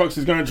 Okay, folks,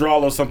 he's going to draw a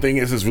little something.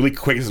 This is really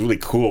quick. This is really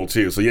cool,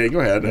 too. So, yeah, go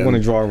ahead. I'm going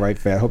to draw right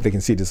fast. I hope they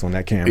can see this on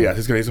that camera. Yeah,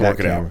 he's going to work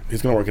it out.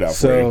 He's going to work it out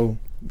for you.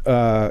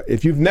 So,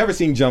 if you've never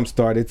seen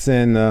Jumpstart, it's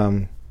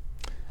in.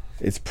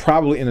 It's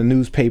probably in a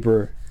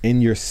newspaper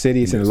in your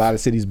city. It's in a lot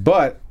of cities,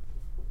 but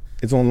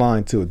it's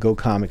online too at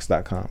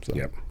gocomics.com. So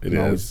yep, it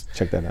is.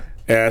 Check that out.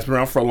 Yeah, it's been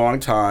around for a long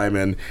time,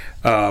 and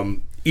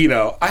one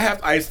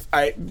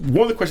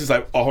of the questions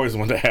I always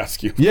wanted to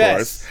ask you, of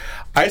course.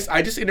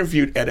 I just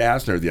interviewed Ed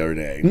Asner the other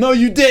day. No,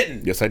 you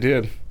didn't. Yes, I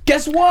did.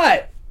 Guess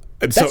what?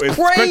 And That's so it's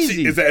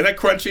crazy. Crunchy. Is that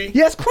crunchy?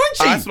 Yes,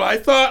 crunchy. That's what I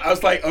thought. I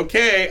was like,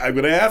 okay, I'm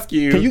going to ask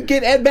you. Can you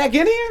get Ed back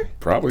in here?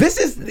 Probably. This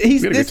is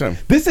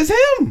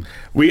him.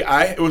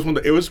 It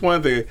was one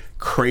of the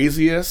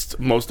craziest,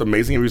 most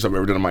amazing interviews I've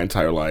ever done in my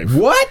entire life.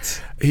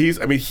 What?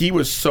 He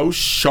was so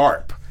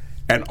sharp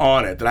and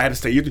on it that I had to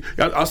stay.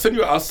 I'll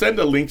send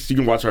the links so you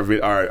can watch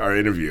our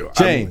interview.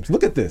 James,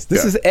 look at this.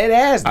 This is Ed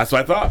Asner. That's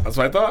what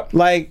I thought.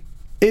 Like,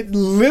 it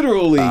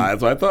literally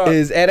that's what I thought.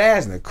 Is Ed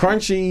Asner.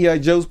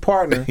 Crunchy, Joe's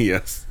partner.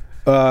 Yes.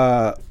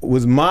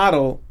 Was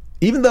modeled,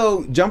 even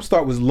though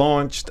Jumpstart was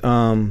launched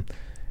in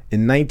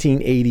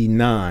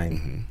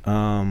 1989,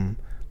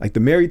 like the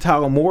Mary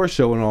Tyler Moore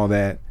Show and all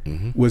that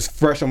was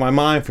fresh on my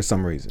mind for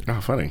some reason.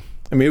 Oh, funny.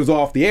 I mean, it was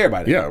off the air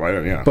by then. Yeah,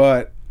 right. Yeah.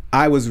 But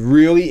I was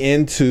really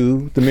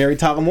into the Mary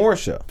Tyler Moore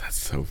Show. That's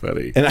so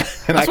funny. And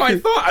that's what I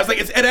thought. I was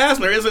like, it's Ed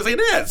Asner. It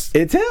is.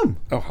 It's him.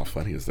 Oh, how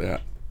funny is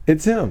that?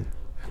 It's him.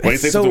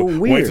 It's so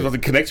weird. Wait to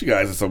connect you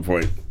guys at some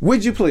point.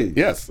 Would you please?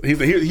 Yes, he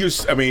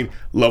was. I mean,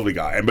 lovely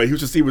guy, but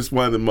he was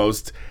one of the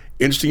most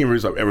interesting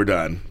interviews I've ever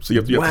done. So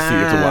you have to see, you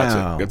have to watch it.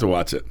 You have to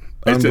watch it.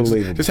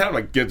 Unbelievable. Just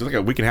happened like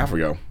a week and a half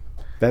ago.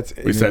 That's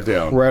we sat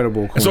down.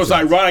 Incredible. And so it's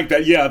ironic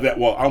that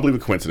well, I don't believe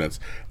in coincidence.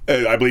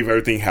 I believe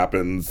everything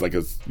happens like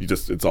it's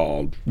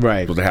all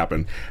right supposed to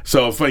happen.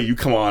 So it's funny you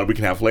come on, we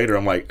can have later.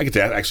 I'm like, I get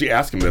to actually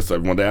ask him this. I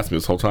wanted to ask him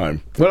this whole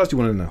time. What else you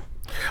want to know?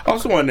 I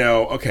also want to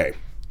know. Okay,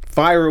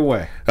 fire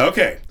away.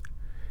 Okay,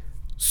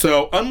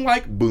 so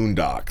unlike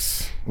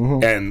Boondocks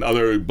and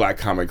other black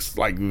comics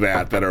like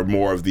that are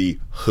more of the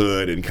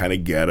hood and kind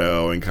of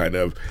ghetto and kind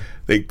of.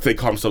 They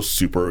call themselves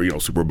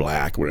super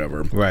black,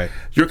 whatever. Right.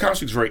 Your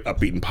comic is very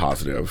upbeat and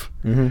positive.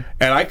 And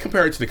I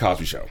compare it to The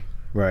Cosby Show.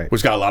 Right.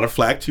 Which got a lot of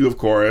flack too, of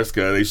course,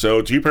 because they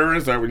showed two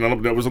parents that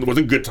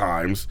wasn't good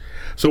times.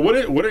 So what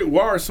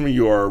are some of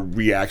your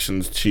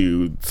reactions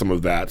to some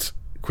of that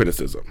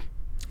criticism?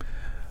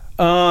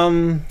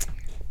 Well,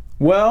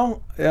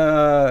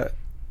 the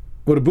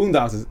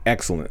Boondocks is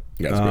excellent.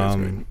 Yeah, it's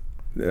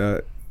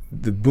great.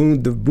 The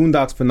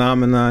Boondocks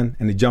phenomenon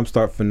and the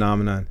Jumpstart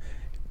phenomenon,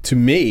 to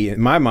me,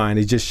 in my mind,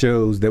 it just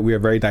shows that we are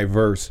very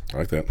diverse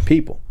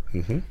people.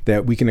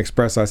 That we can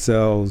express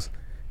ourselves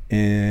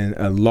in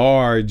a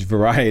large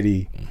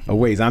variety of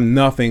ways. I don't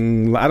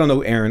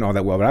know Aaron all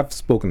that well, but I've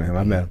spoken to him.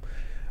 I've met him.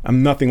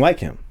 I'm nothing like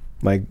him.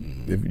 Like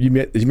if you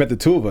met the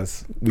two of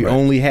us, we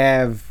only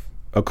have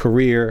a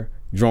career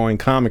drawing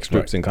comic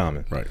strips in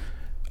common. Right.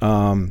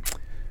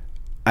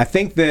 I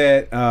think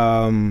that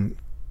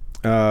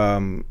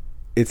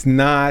it's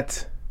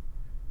not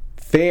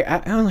fair. I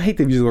don't hate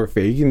to use the word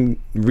fair. You can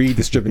read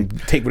the strip and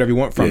take whatever you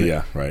want from it.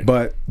 Yeah, right.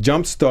 But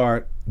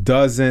Jumpstart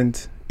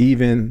doesn't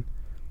even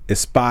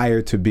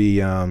aspire to be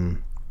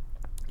an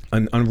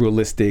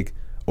unrealistic,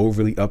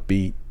 overly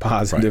upbeat,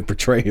 positive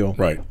portrayal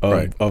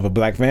of a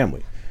black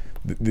family.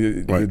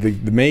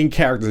 The main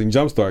characters in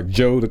Jumpstart,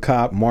 Joe the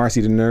cop,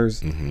 Marcy the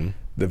nurse,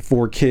 the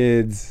four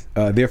kids,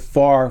 they're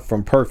far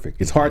from perfect.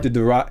 It's hard to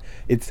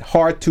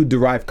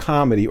derive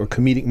comedy or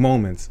comedic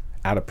moments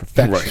out of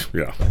perfection.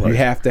 You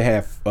have to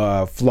have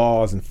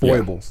flaws and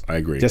foibles. I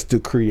agree. Just to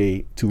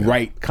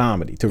write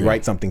comedy,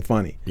 write something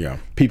funny. Yeah.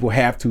 People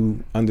have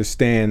to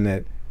understand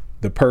that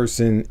the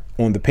person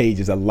on the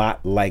page is a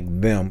lot like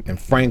them, and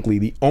frankly,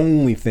 the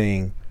only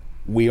thing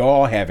we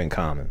all have in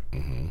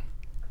common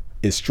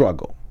is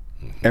struggle.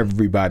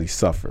 Everybody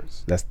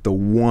suffers. That's the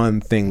one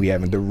thing we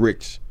have in the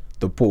rich,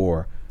 the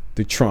poor,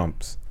 the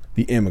Trumps,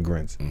 the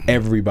immigrants.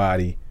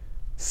 Everybody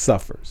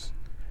suffers.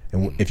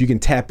 And if you can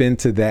tap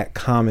into that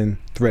common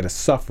thread of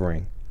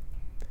suffering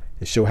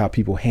and show how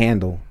people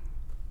handle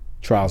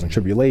trials and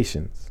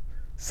tribulations,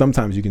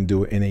 sometimes you can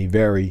do it in a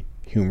very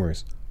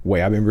humorous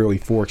way. I've been really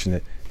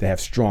fortunate to have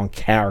strong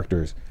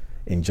characters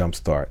in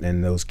Jumpstart,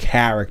 and those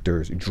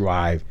characters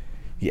drive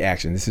the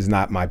action. This is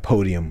not my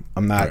podium.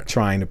 I'm not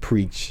trying to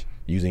preach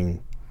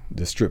using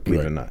the strip, believe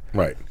it or not.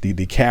 Right.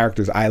 The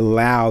characters, I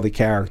allow the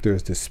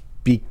characters to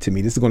speak to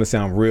me. This is going to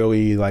sound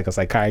really like a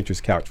psychiatrist's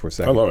couch for a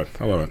second. I love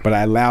it. But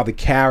I allow the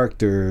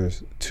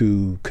characters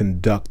to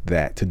conduct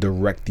that, to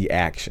direct the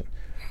action.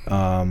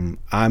 I'm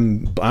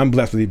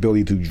blessed with the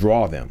ability to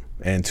draw them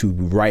and to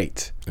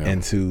write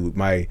and to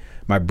my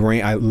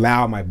brain. I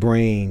allow my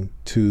brain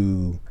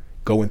to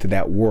go into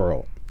that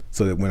world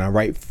so that when I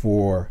write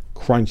for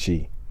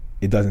Crunchy,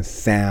 it doesn't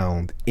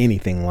sound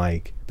anything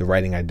like the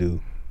writing I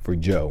do for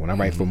Joe. When I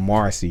write for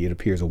Marcy, it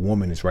appears a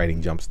woman is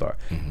writing Jumpstart.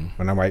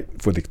 When I write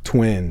for the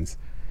twins,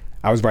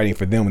 I was writing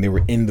for them when they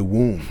were in the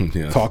womb,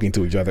 talking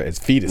to each other as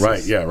fetuses.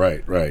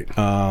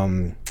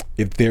 Right.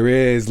 If there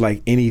is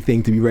like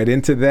anything to be read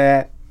into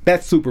that,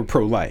 that's super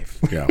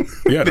pro-life. That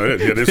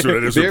is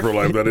super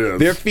pro-life. That is.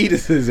 There are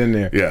fetuses in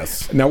there.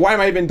 Yes. Now, why am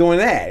I even doing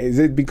that? Is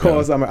it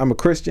because I'm a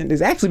Christian?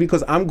 It's actually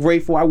because I'm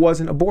grateful I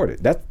wasn't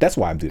aborted. That's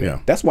why I'm doing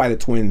that. That's why the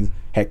twins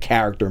had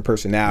character and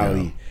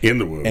personality in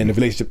the womb, and the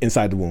relationship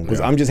inside the womb. Because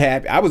I'm just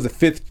happy. I was the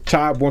fifth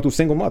child born to a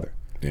single mother.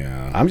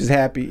 Yeah. I'm just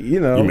happy, You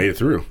made it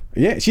through.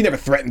 Yeah. She never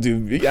threatened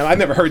to. I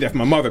never heard that from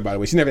my mother, by the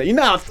way. She never.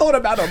 I thought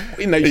about her.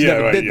 She never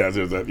did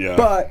that. Yeah.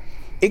 But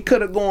it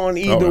could have gone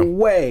either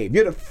way. If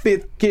you're the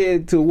fifth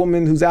kid to a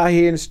woman who's out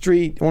here in the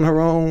street on her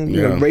own,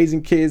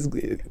 raising kids,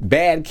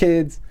 bad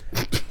kids.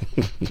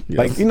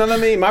 Like, you know what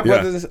I mean? My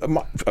brothers,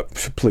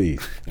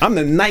 please. I'm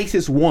the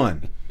nicest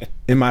one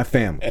in my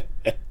family.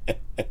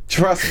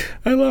 Trust me.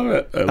 I love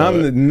it.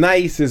 I'm the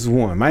nicest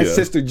one. My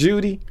sister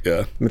Judy,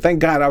 thank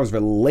God I was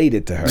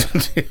related to her.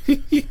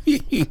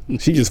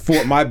 She just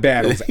fought my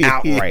battles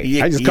outright.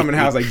 I just come in the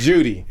house like,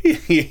 Judy,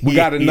 we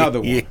got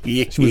another one.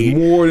 She was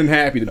more than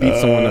happy to beat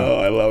someone up. Oh,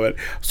 I love it.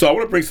 So I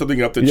want to bring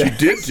something up that you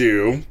did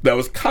do that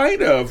was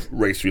kind of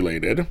race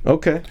related.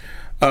 Okay.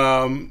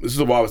 This is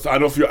a while. I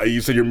don't know if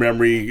you said your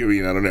memory. I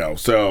mean, I don't know.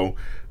 So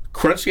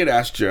Crunchy had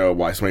asked Joe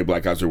why so many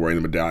black guys were wearing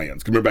the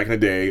medallions. Remember back in the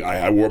day,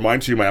 I wore mine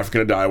too, my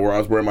African die, where I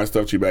was wearing my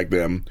stuff too back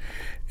then.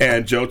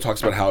 And Joe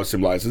talks about how it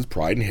symbolizes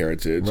pride and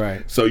heritage.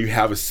 Right. So you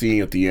have a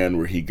scene at the end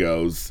where he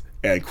goes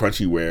and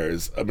Crunchy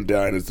wears a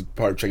medallion as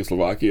part of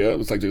Czechoslovakia. It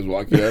was like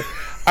Czechoslovakia.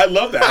 I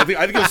love that. I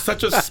think it was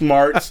such a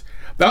smart.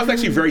 That was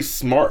actually very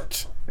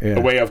smart. A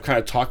way of kind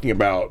of talking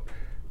about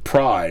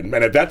Pride, and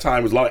at that time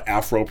it was a lot of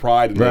Afro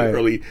Pride in the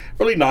early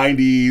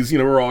 90s. You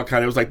know, we're all kind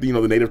of, it was like the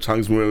Native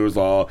Tongues movement. It was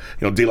all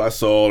De La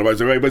Soul.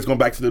 Everybody's going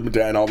back to the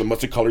medallion, all the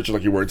mustard colors just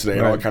like you were today,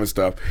 and all that kind of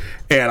stuff.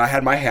 And I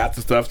had my hats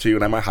and stuff too,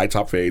 and I had my high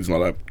top fades and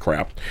all that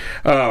crap.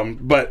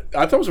 But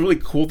I thought it was a really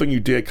cool thing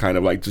you did, kind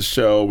of like to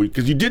show,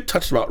 because you did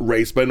touch about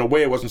race, but in a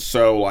way it wasn't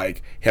so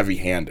like heavy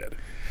handed.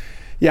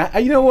 Yeah,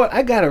 you know what?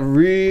 I got a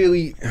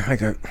really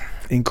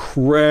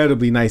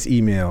incredibly nice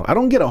email. I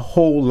don't get a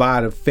whole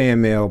lot of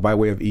fan mail by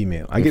way of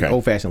email. I get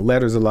old-fashioned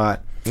letters a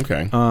lot.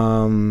 Okay.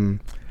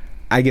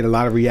 I get a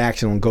lot of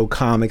reaction on Go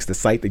Comics, the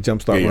site that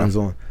Jumpstart runs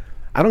on.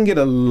 I don't get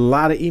a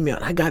lot of email.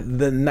 I got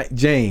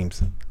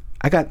James.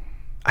 I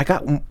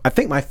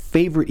think my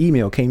favorite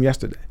email came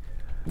yesterday.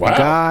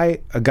 Wow.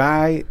 A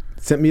guy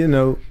sent me a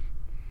note.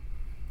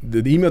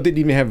 The email didn't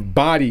even have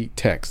body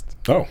text.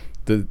 Oh.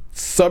 The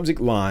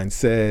subject line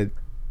said,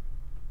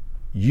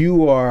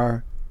 "You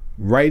are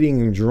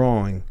writing and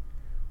drawing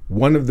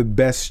one of the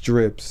best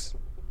strips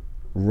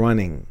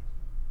running.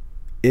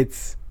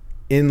 It's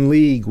in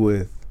league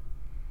with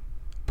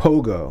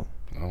Pogo,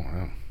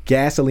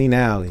 Gasoline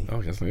Alley,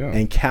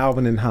 and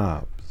Calvin and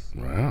Hobbes."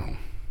 Wow.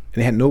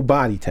 And it had no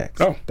body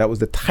text. Oh. That was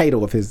the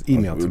title of his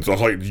email to me. So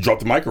like you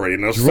dropped the mic already.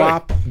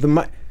 Drop the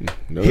mic.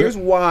 Here's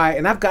why,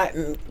 and I've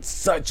gotten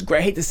such great,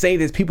 I hate to say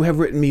this, people have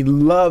written me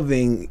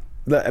loving.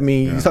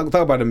 You talk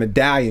about a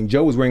medallion.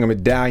 Joe was wearing a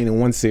medallion in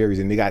one series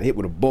and they got hit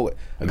with a bullet.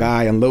 A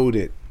guy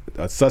unloaded,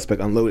 a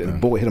suspect unloaded, and a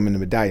bullet hit him in the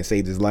medallion,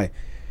 saved his life.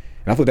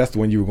 And I thought that's the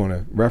one you were going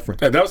to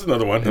reference. Yeah, that was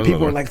another one. And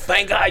people are like,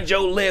 "Thank God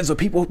Joe lives." So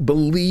people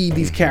believe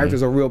these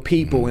characters are real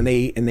people, and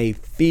they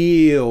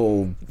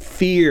feel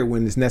fear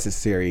when it's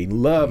necessary,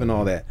 love and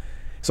all that.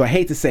 So I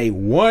hate to say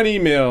one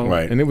email,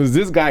 and it was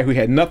this guy who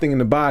had nothing in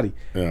the body.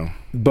 Yeah.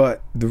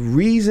 But the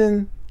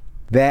reason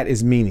that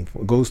is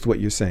meaningful goes to what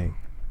you're saying.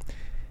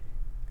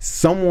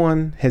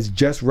 Someone has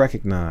just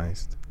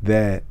recognized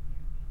that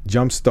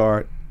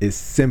Jumpstart is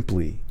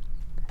simply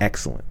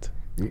excellent.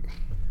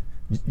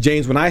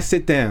 James, when I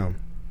sit down,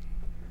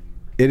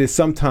 it is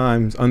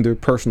sometimes under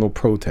personal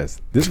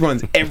protest. This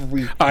runs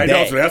every day. I know.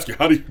 I was going to ask you,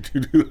 how do you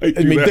do that?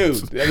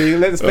 Dude,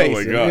 let's face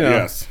it. Oh, my God,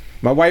 yes.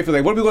 My wife is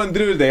like, "What are we going to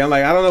do today?" I'm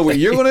like, "I don't know what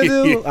you're going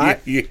to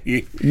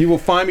do. You will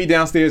find me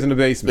downstairs in the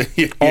basement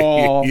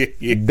all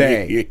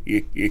day."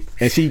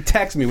 And she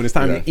texts me when it's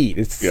time to eat.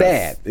 It's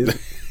sad.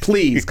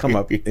 Please come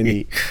up and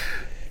eat.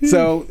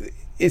 So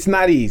it's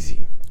not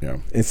easy. Yeah.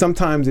 And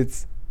sometimes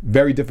it's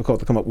very difficult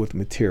to come up with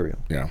material.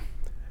 Yeah.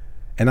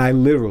 And I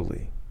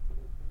literally,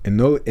 in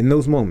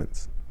those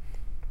moments,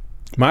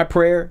 my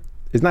prayer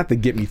is not to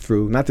get me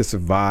through, not to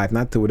survive,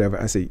 not to whatever.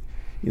 I say,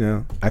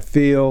 I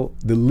feel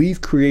the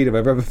least creative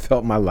I've ever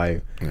felt in my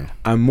life. Yeah.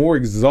 I'm more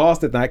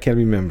exhausted than I can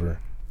remember.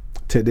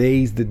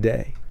 Today's the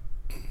day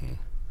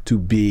to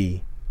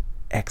be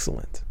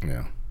excellent.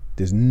 Yeah.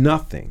 There's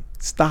nothing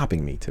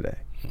stopping me today.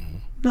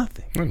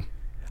 Nothing.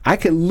 I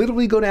could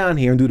literally go down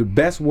here and do the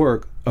best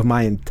work of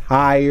my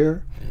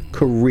entire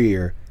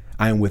career.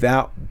 I am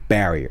without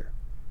barrier.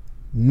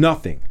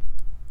 Nothing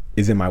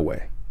is in my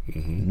way.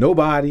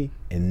 Nobody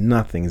and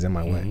nothing is in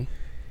my way.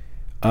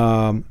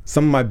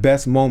 Some of my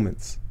best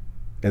moments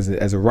as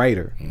a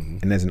writer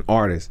and as an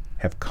artist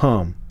have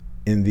come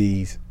in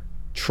these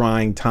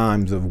trying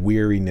times of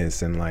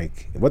weariness and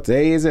like, what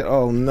day is it?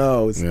 Oh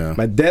no,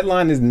 my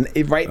deadline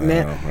is right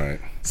now. Right.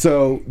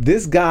 So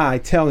this guy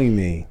telling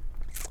me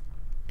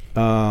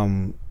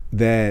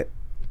that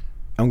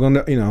I'm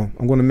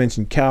gonna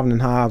mention Calvin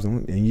and Hobbes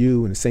and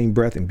you in the same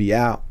breath and be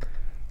out,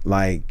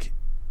 like,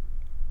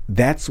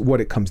 that's what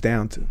it comes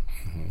down to.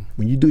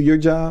 When you do your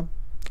job,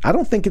 I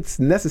don't think it's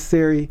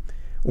necessary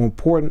or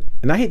important,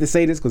 and I hate to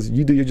say this because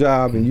you do your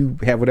job and you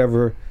have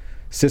whatever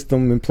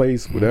system in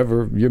place,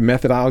 whatever your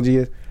methodology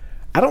is.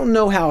 I don't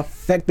know how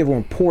effective or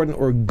important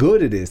or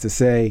good it is to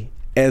say,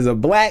 as a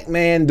black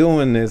man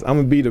doing this, I'm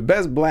gonna be the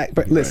best black.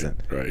 But listen,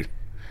 right.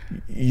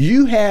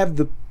 You have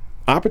the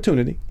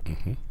opportunity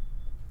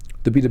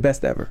to be the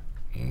best ever.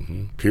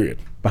 Period.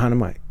 Behind the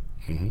mic.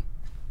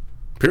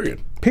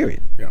 Period.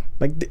 Yeah.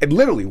 Like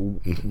literally,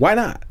 why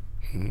not?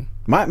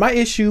 My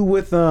issue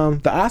with the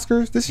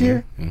Oscars this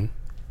year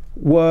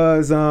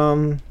was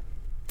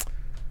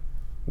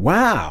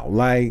wow,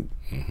 like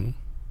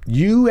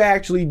you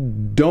actually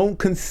don't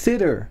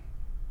consider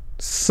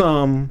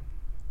some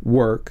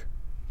work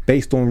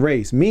based on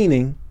race,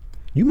 meaning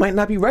you might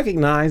not be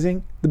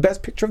recognizing the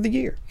best picture of the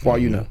year for all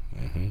you know.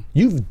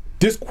 You've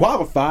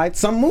disqualified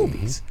some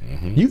movies.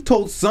 You've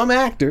told some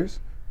actors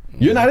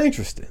you're not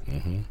interested.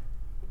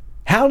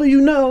 How do you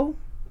know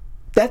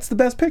that's the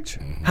best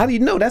picture? How do you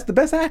know that's the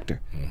best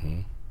actor?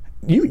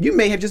 You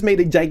may have just made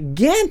a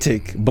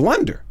gigantic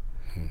blunder.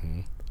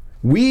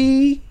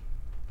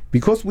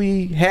 Because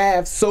we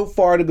have so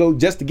far to go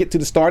just to get to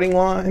the starting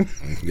line.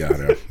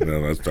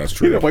 That's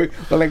true.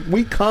 Like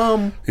we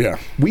come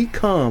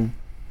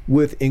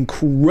with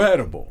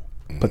incredible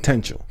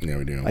potential. Yeah,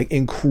 we do. Like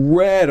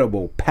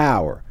incredible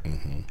power.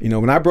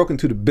 When I broke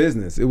into the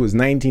business, it was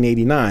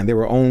 1989. There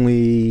were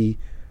only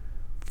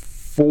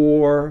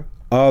 4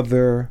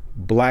 other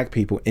black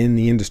people in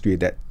the industry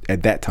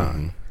at that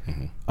time.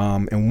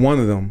 and one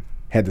of them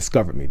had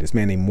discovered me. This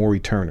man named Maury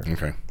Turner.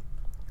 Okay.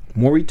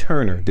 Maury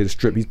Turner did a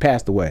strip. He's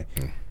passed away.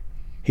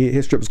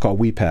 His strip was called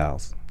We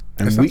Pals.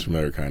 And That sounds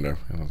familiar, kind of.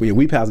 Yeah,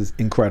 We Pals is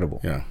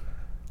incredible. Yeah.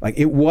 Like,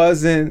 it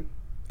wasn't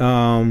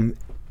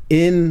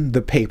in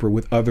the paper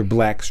with other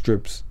black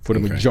strips for the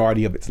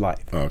majority of its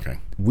life. Oh, okay.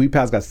 We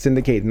Pals got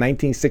syndicated in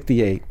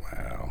 1968.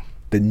 Wow.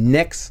 The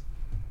next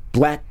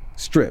black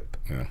strip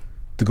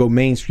to go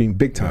mainstream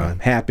big time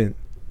happened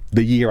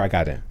the year I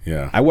got in.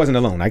 Yeah. I wasn't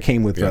alone. I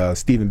came with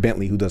Stephen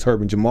Bentley, who does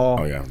Herb and Jamal.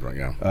 Oh, yeah. Right,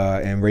 yeah.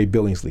 And Ray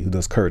Billingsley, who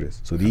does Curtis.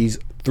 So these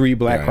three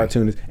black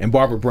cartoonists, and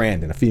Barbara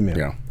Brandon, a female.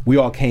 Yeah. We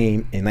all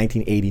came in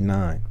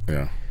 1989.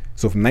 Yeah.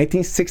 So from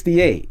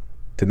 1968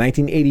 to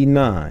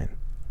 1989,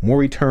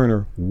 Maury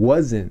Turner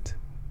wasn't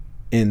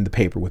in the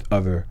paper with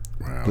other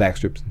black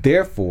strips.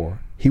 Therefore,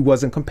 he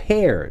wasn't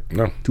compared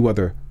to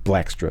other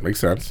black strips. Makes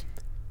sense.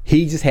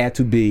 He just had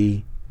to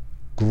be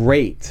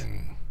great.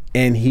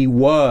 And he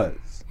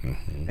was.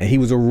 And he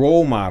was a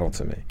role model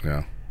to me.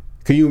 Yeah.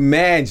 Can you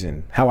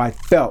imagine how I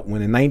felt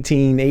when in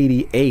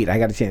 1988, I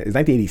got a chance, it's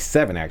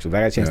 1987 actually,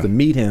 I got a chance to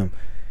meet him.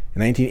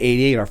 In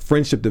 1988, our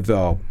friendship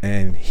developed,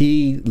 and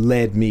he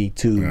led me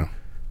to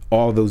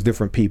all those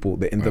different people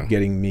that ended up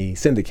getting me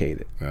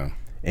syndicated. Yeah.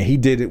 And he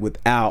did it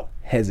without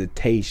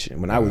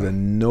hesitation. When I was a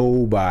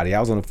nobody, I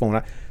was on the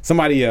phone.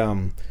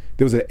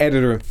 There was an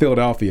editor in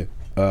Philadelphia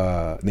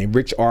named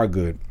Rich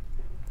Argood,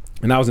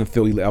 and I was in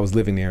Philly. I was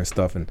living there and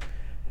stuff, and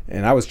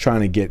I was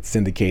trying to get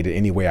syndicated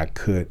any way I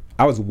could.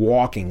 I was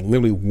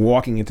literally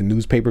walking into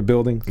newspaper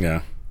buildings.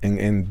 Yeah.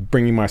 And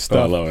bringing my stuff.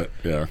 Oh, I love it.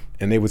 Yeah.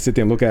 And they would sit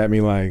there and look at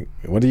me like,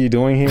 "What are you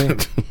doing here?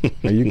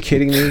 Are you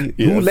kidding me?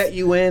 Who let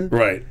you in?"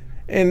 Right.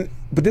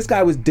 But this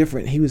guy was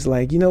different. He was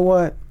like, "You know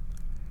what?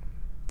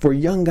 For a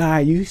young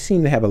guy, you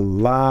seem to have a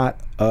lot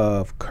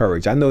of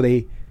courage. I know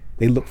they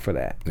look for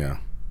that. Yeah.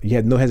 You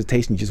had no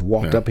hesitation. You just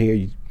walked up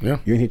here. You're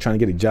in here trying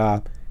to get a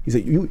job." He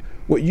said,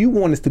 "What you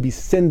want is to be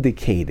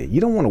syndicated.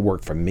 You don't want to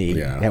work for me.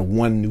 Have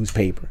one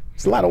newspaper.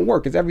 It's a lot of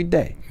work. It's every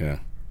day." Yeah.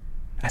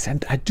 I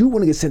said, "I do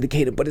want to get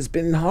syndicated, but it's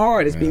been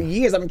hard. It's been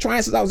years. I've been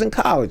trying since I was in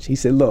college." He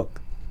said,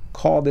 "Look,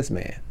 call this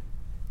man."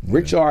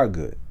 Rich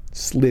Argood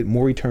slid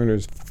Maury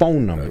Turner's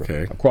phone number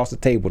across the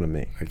table to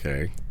me.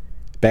 Okay.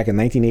 Back in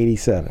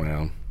 1987.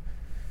 Wow.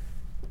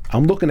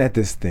 I'm looking at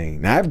this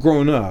thing. Now, I've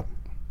grown up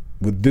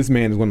with this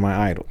man as one of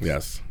my idols.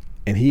 Yes.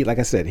 And he, like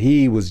I said,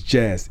 he was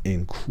just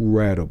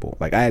incredible.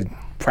 Like, I had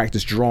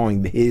practiced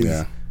drawing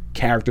his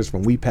characters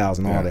from We Pals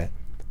and all that.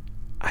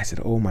 I said,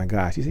 "Oh my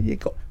gosh." He said, "Yeah,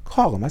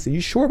 call him." I said,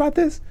 "You sure about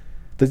this?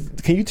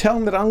 Can you tell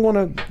him that I'm going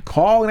to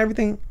call and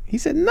everything?" He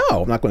said, "No,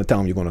 I'm not going to tell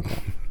him you're going to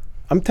call.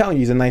 I'm telling you,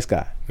 he's a nice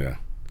guy. Yeah.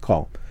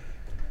 Call him."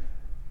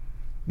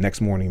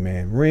 Next morning,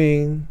 man,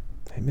 ring.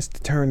 "Hey,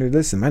 Mr. Turner,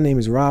 listen, my name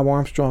is Rob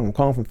Armstrong. I'm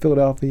calling from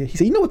Philadelphia." He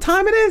said, "You know what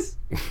time it is?"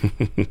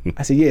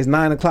 I said, "Yeah, it's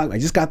 9 o'clock. I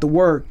just got to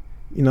work.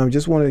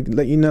 Just wanted to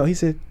let you know." He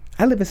said,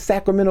 "I live in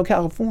Sacramento,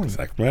 California."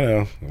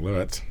 Sacramento, I love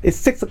it. It's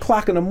 6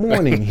 o'clock in the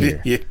morning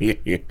here.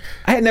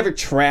 I had never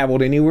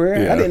traveled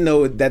anywhere. I didn't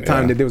know at that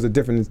time that there was a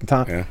difference in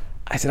time. Yeah.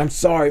 I said, "I'm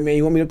sorry, man.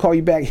 You want me to call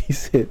you back?" He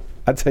said,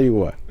 "I'll tell you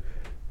what.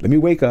 Let me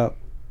wake up.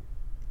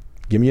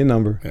 Give me your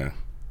number." Yeah.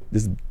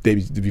 This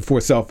is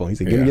before cell phone. He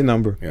said, "Give me your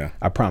number. Yeah.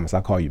 I promise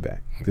I'll call you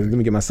back. Let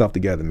me get myself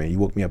together, man. You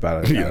woke me up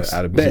out of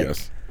bed."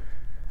 Yes.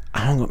 I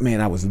hung up, man.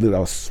 I was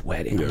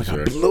sweating.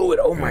 I blew it.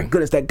 Oh my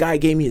goodness, that guy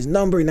gave me his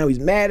number, and now he's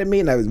mad at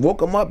me, and I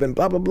woke him up and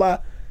blah blah blah.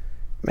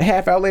 A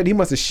half hour later, he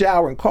must have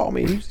showered and called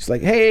me. He was just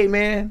like, "Hey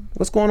man,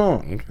 what's going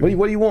on? Okay.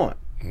 What do you want?"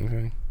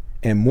 Okay.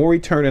 And Maury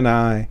Turner and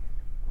I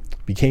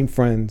became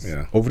friends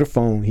over the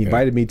phone. He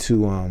invited me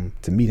to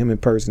meet him in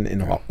person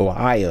in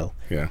Ohio.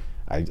 Yeah.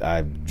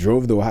 I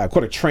drove to Ohio. I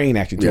caught a train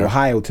actually to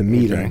Ohio to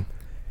meet him,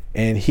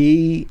 and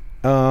he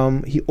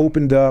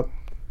opened up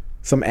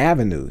some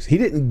avenues. He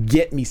didn't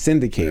get me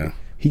syndicated. Yeah.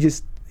 He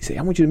said,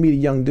 "I want you to meet a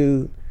young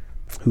dude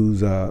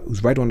who's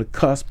right on the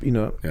cusp,"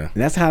 And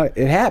that's how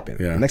it happened.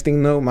 Yeah. Next thing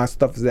you know, my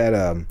stuff is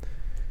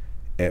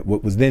at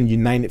what was then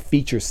United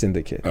Feature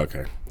Syndicate.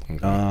 Okay.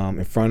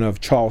 In front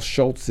of Charles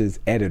Schultz's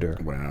editor.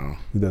 Wow.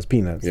 Who does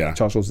Peanuts. Yeah.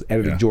 Charles Schultz's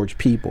editor, George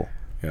People.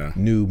 Yeah.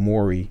 Knew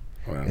Maury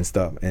and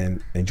stuff.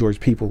 And George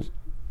People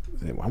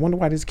said, "I wonder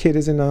why this kid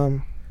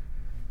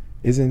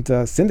isn't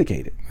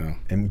syndicated." Yeah.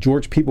 And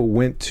George People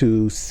went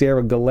to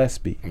Sarah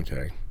Gillespie,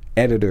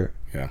 editor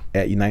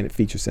at United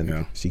Feature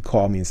Syndicate. Yeah. She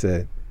called me and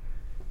said,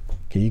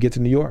 "Can you get to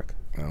New York?"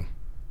 Yeah.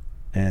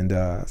 And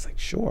I was like,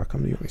 "Sure,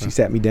 come to New York." She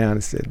sat me down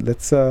and said,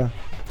 "Let's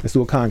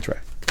do a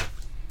contract."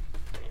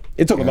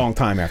 It took a long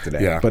time after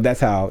that, but that's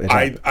how it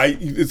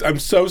happened. I'm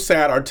so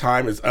sad our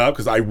time is up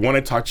because I want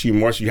to talk to you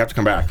more, so you have to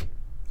come back.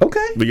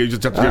 Okay. You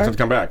just have to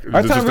come back.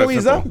 Our time really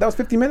is up? That was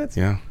 50 minutes?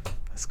 Yeah.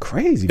 That's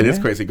crazy, man. It is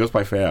crazy. It goes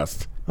by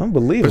fast.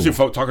 Unbelievable. Especially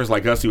folk talkers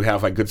like us who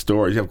have good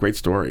stories. You have great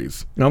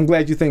stories. No, I'm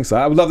glad you think so.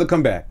 I would love to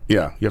come back.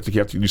 Yeah, you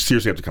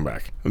seriously have to come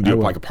back and do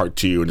like a part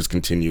 2 and just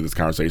continue this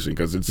conversation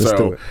because it's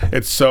so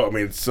oh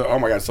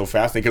my God, it's so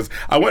fascinating because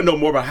I want to know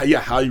more about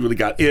how you really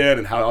got in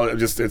and how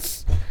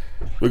it's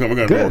We're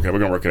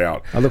gonna work it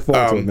out. I look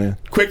forward to it, man.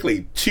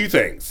 Quickly, 2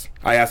 things.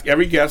 I ask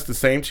every guest the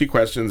same 2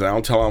 questions. I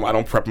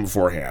don't prep them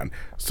beforehand.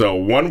 So,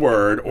 one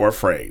word or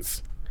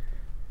phrase.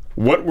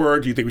 What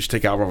word do you think we should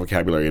take out of our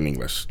vocabulary in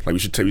English? Like we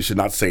should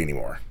not say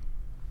anymore.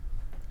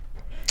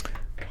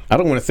 I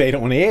don't want to say it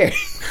on the air.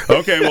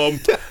 Okay, well,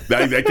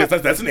 I guess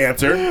that's an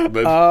answer.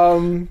 But,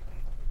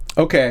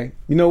 Okay,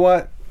 you know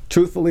what?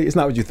 Truthfully, it's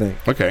not what you think.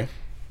 okay,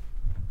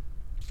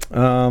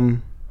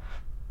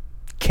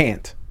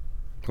 Can't.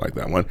 I like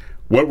that one.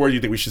 What word do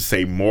you think we should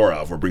say more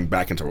of or bring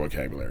back into our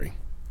vocabulary?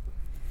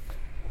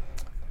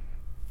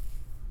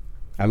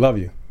 I love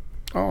you.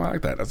 Oh, I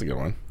like that. That's a good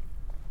one.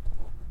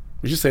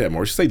 We should say that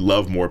more. We should say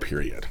love more,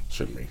 period.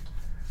 Shouldn't we?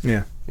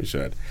 Yeah. We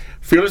should.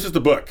 Fearless is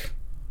the book.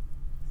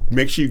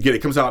 Make sure you get it.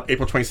 It comes out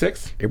April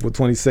 26th. April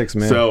 26th,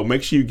 man. So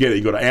make sure you get it.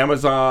 You go to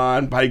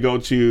Amazon. Probably go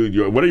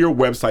to what are your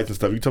websites and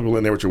stuff? You tell people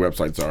in there what your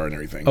websites are and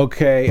everything.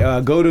 Okay,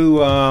 go to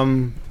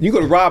you go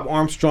to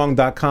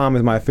robarmstrong.com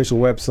is my official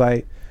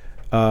website.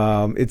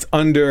 It's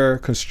under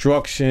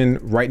construction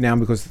right now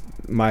because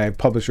my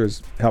publisher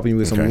is helping me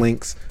with some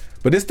links.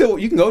 But it's still,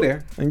 you can go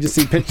there and just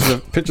see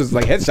pictures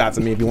like headshots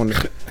of me if you want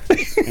to.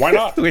 Why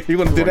not? If you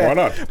want to do that. Why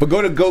not? But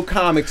go to Go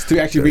Comics to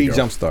actually read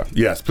Jumpstart.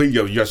 Yes, please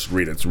go. Just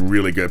read it. It's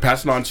really good.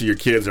 Pass it on to your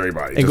kids,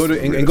 everybody. And go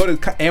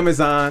to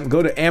Amazon.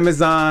 Go to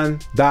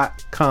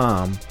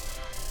Amazon.com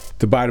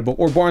to buy the book,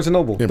 or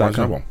BarnesandNoble.com. Yeah, Barnes &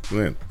 Noble.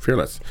 Yeah,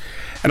 Fearless.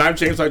 And I'm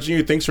James Lott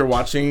Jr. Thanks for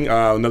watching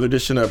another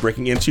edition of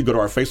Breaking Into. Go to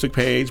our Facebook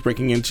page,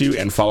 Breaking Into,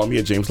 and follow me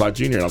at James Lott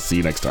Jr. And I'll see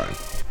you next time.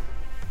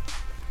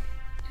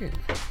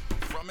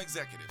 From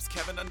executives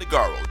Kevin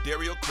Undergaro,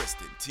 Dario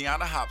Kristen,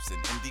 Tiana Hobson,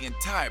 and the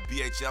entire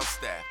BHL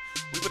staff,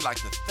 we would like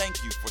to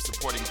thank you for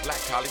supporting Black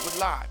Hollywood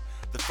Live,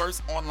 the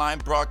first online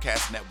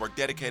broadcast network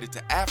dedicated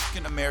to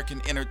African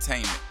American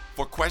entertainment.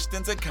 For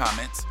questions and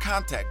comments,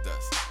 contact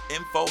us.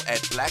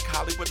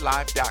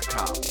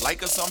 info@blackhollywoodlive.com.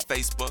 Like us on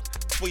Facebook,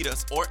 tweet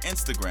us, or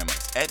Instagram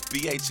us at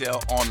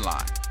BHL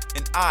Online.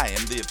 And I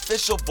am the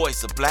official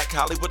voice of Black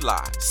Hollywood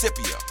Live,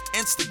 Scipio.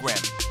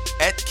 Instagram me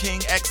at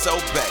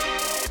KingXOBay.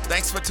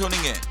 Thanks for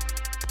tuning in.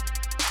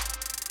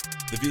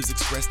 The views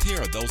expressed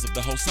here are those of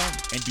the host only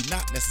and do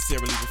not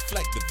necessarily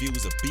reflect the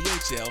views of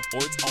BHL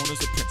or its owners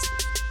or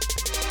principals.